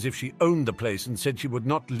strode in as if she owned the place and said she would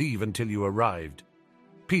not leave until you arrived."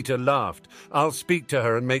 Peter laughed. "I'll speak to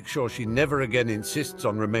her and make sure she never again insists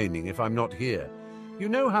on remaining if I'm not here. You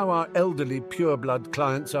know how our elderly pure-blood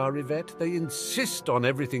clients are, Yvette? They insist on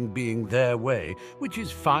everything being their way, which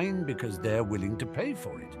is fine because they're willing to pay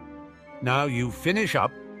for it. Now you finish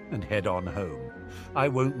up and head on home. I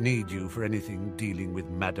won't need you for anything dealing with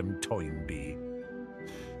Madame Toynbee."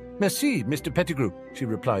 "Merci, Mr. Pettigrew," she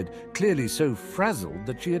replied, clearly so frazzled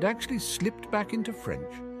that she had actually slipped back into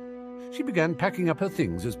French. She began packing up her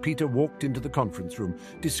things as Peter walked into the conference room,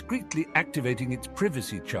 discreetly activating its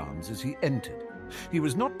privacy charms as he entered. He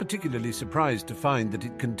was not particularly surprised to find that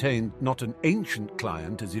it contained not an ancient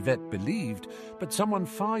client, as Yvette believed, but someone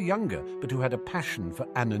far younger, but who had a passion for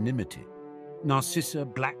anonymity. Narcissa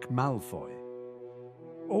Black Malfoy.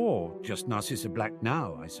 Or just Narcissa Black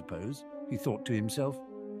now, I suppose, he thought to himself.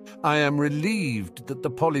 "I am relieved that the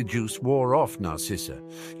polyjuice wore off, Narcissa.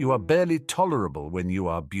 You are barely tolerable when you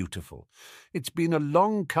are beautiful. It's been a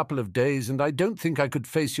long couple of days, and I don't think I could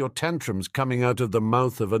face your tantrums coming out of the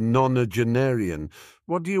mouth of a nonagenarian.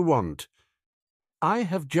 What do you want?" "I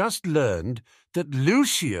have just learned that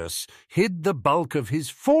Lucius hid the bulk of his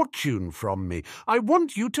fortune from me. I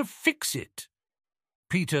want you to fix it."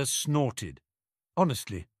 Peter snorted.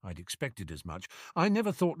 "Honestly, I'd expected as much. I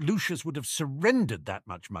never thought Lucius would have surrendered that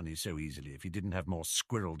much money so easily if he didn't have more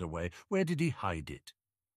squirreled away. Where did he hide it?"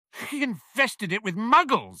 "He infested it with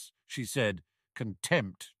muggles," she said,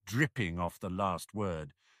 contempt dripping off the last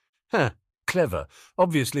word. "Huh, clever.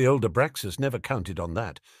 Obviously old Abraxas never counted on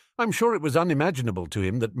that. I'm sure it was unimaginable to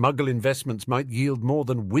him that muggle investments might yield more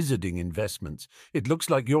than wizarding investments. It looks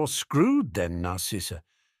like you're screwed then, Narcissa.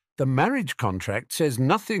 The marriage contract says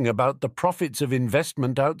nothing about the profits of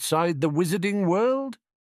investment outside the wizarding world."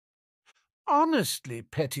 "Honestly,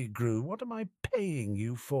 Pettigrew, what am I paying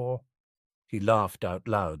you for?" He laughed out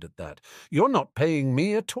loud at that. "You're not paying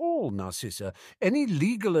me at all, Narcissa. Any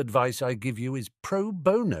legal advice I give you is pro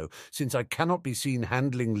bono, since I cannot be seen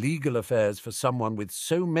handling legal affairs for someone with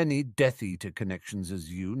so many Death Eater connections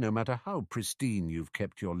as you, no matter how pristine you've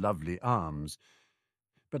kept your lovely arms.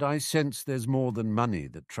 But I sense there's more than money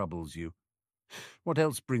that troubles you. What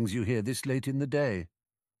else brings you here this late in the day?"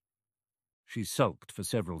 She sulked for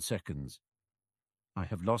several seconds. "I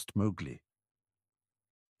have lost Mowgli."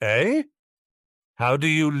 "Eh? How do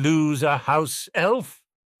you lose a house elf?"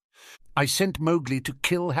 "I sent Mowgli to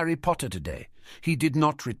kill Harry Potter today. He did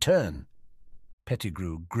not return."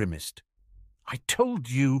 Pettigrew grimaced. "I told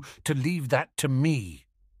you to leave that to me."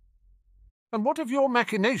 "And what have your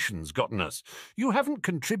machinations gotten us? You haven't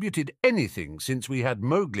contributed anything since we had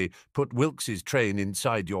Mowgli put Wilkes's train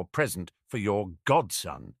inside your present for your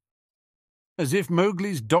godson. As if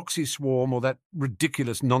Mowgli's doxy swarm or that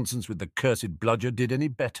ridiculous nonsense with the cursed bludger did any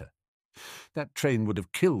better. That train would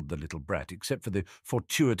have killed the little brat, except for the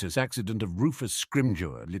fortuitous accident of Rufus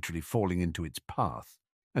Scrimgeour literally falling into its path.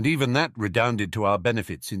 And even that redounded to our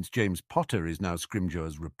benefit, since James Potter is now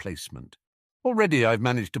Scrimgeour's replacement. Already I've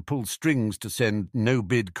managed to pull strings to send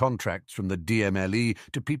no-bid contracts from the DMLE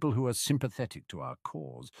to people who are sympathetic to our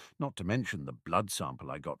cause, not to mention the blood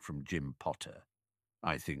sample I got from Jim Potter.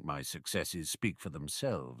 I think my successes speak for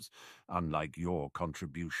themselves, unlike your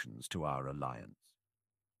contributions to our alliance."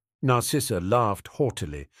 Narcissa laughed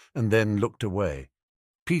haughtily and then looked away.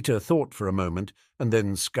 Peter thought for a moment and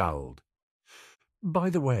then scowled.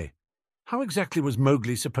 "By the way, how exactly was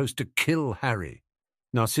Mowgli supposed to kill Harry?"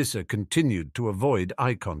 Narcissa continued to avoid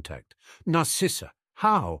eye contact. "Narcissa,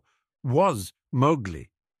 how was Mowgli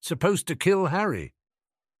supposed to kill Harry?"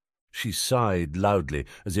 She sighed loudly,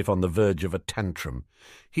 as if on the verge of a tantrum.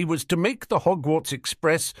 "He was to make the Hogwarts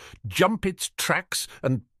Express jump its tracks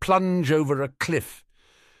and plunge over a cliff."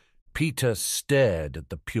 Peter stared at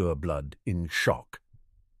the pureblood in shock.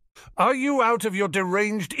 "Are you out of your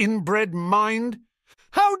deranged inbred mind?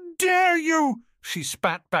 How dare you!" she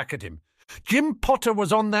spat back at him. "Jim Potter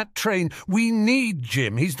was on that train. We need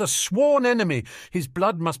Jim. He's the sworn enemy. His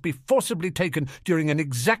blood must be forcibly taken during an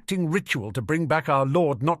exacting ritual to bring back our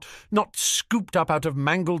lord, not scooped up out of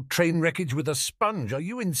mangled train wreckage with a sponge. Are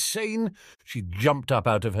you insane?" She jumped up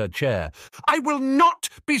out of her chair. "I will not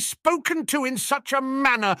be spoken to in such a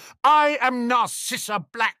manner. I am Narcissa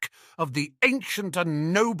Black, of the ancient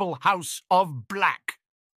and noble house of Black."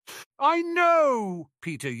 "I know,"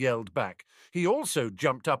 Peter yelled back. He also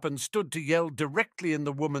jumped up and stood to yell directly in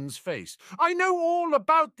the woman's face. "I know all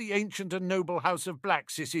about the ancient and noble house of Black,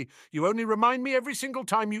 sissy. You only remind me every single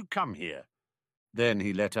time you come here." Then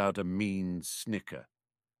he let out a mean snicker.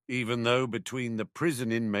 "Even though between the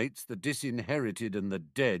prison inmates, the disinherited and the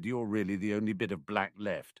dead, you're really the only bit of black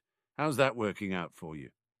left. How's that working out for you?"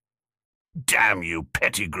 "Damn you,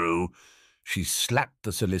 Pettigrew!" She slapped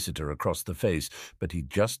the solicitor across the face, but he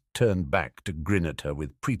just turned back to grin at her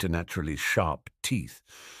with preternaturally sharp teeth.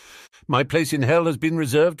 "My place in hell has been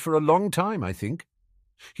reserved for a long time, I think."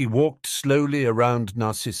 He walked slowly around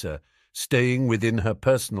Narcissa, staying within her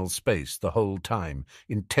personal space the whole time,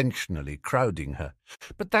 intentionally crowding her.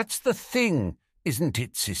 "But that's the thing, isn't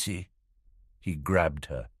it, sissy?" He grabbed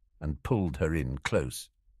her and pulled her in close.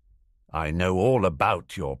 "I know all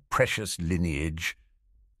about your precious lineage,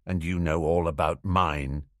 and you know all about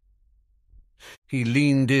mine." He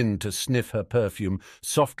leaned in to sniff her perfume,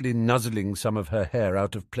 softly nuzzling some of her hair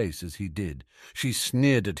out of place as he did. She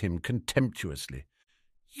sneered at him contemptuously.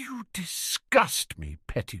 "You disgust me,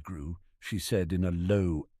 Pettigrew," she said in a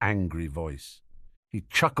low, angry voice. He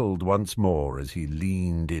chuckled once more as he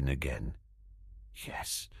leaned in again.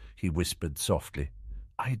 "Yes," he whispered softly,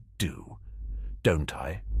 "I do, don't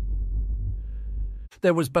I?"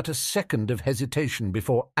 There was but a second of hesitation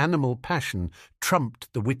before animal passion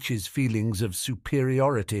trumped the witch's feelings of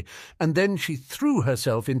superiority, and then she threw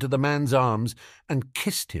herself into the man's arms and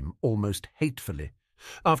kissed him almost hatefully.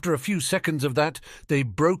 After a few seconds of that, they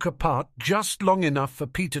broke apart just long enough for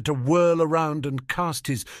Peter to whirl around and cast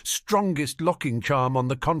his strongest locking charm on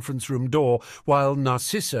the conference room door, while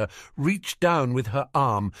Narcissa reached down with her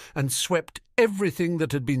arm and swept everything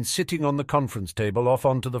that had been sitting on the conference table off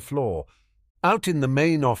onto the floor. Out in the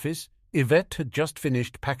main office, Yvette had just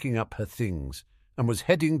finished packing up her things and was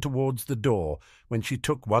heading towards the door when she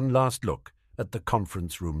took one last look at the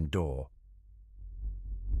conference room door.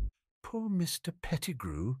 "Poor Mr.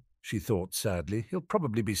 Pettigrew," she thought sadly. "He'll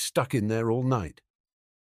probably be stuck in there all night."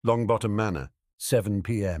 Longbottom Manor, 7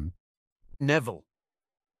 p.m. Neville.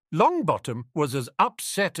 Longbottom was as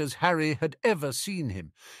upset as Harry had ever seen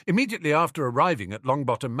him. Immediately after arriving at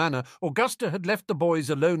Longbottom Manor, Augusta had left the boys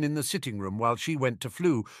alone in the sitting room while she went to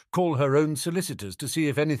Floo, call her own solicitors to see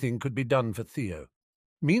if anything could be done for Theo.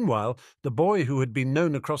 Meanwhile, the boy who had been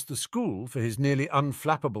known across the school for his nearly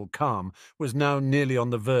unflappable calm was now nearly on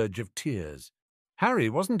the verge of tears. Harry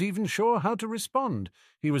wasn't even sure how to respond.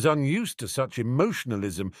 He was unused to such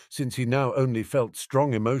emotionalism, since he now only felt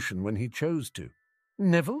strong emotion when he chose to.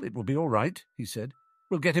 "Neville, it will be all right," he said.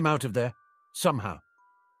 "We'll get him out of there, somehow."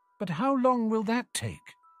 "But how long will that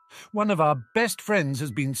take? One of our best friends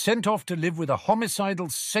has been sent off to live with a homicidal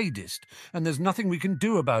sadist, and there's nothing we can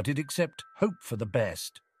do about it except hope for the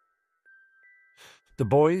best." The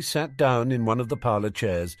boy sat down in one of the parlour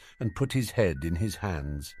chairs and put his head in his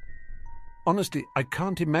hands. Honestly, I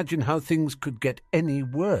can't imagine how things could get any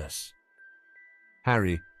worse.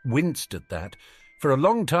 Harry winced at that. For a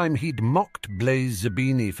long time he'd mocked Blaise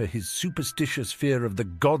Zabini for his superstitious fear of the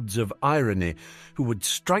gods of irony, who would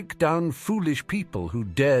strike down foolish people who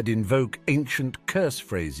dared invoke ancient curse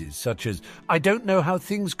phrases such as, "I don't know how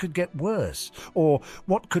things could get worse," or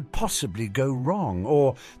 "What could possibly go wrong?"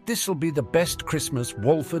 or "This'll be the best Christmas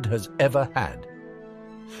Walford has ever had."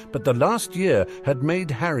 But the last year had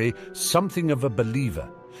made Harry something of a believer,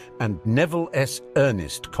 and Neville S.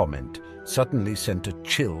 Ernest comment suddenly sent a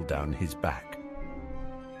chill down his back.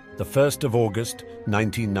 The 1st of August,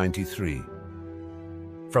 1993.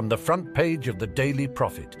 From the front page of the Daily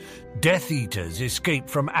Prophet, Death Eaters escape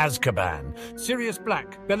from Azkaban. Sirius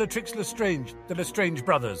Black, Bellatrix Lestrange, the Lestrange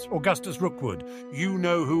brothers, Augustus Rookwood. You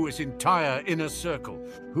know who is entire inner circle.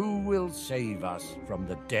 Who will save us from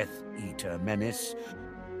the Death Eater menace?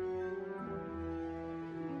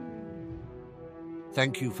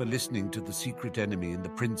 Thank you for listening to The Secret Enemy in the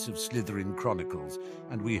Prince of Slytherin Chronicles,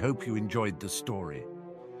 and we hope you enjoyed the story.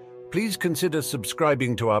 Please consider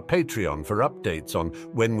subscribing to our Patreon for updates on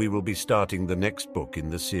when we will be starting the next book in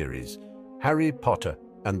the series, Harry Potter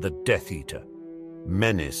and the Death Eater,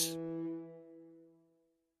 Menace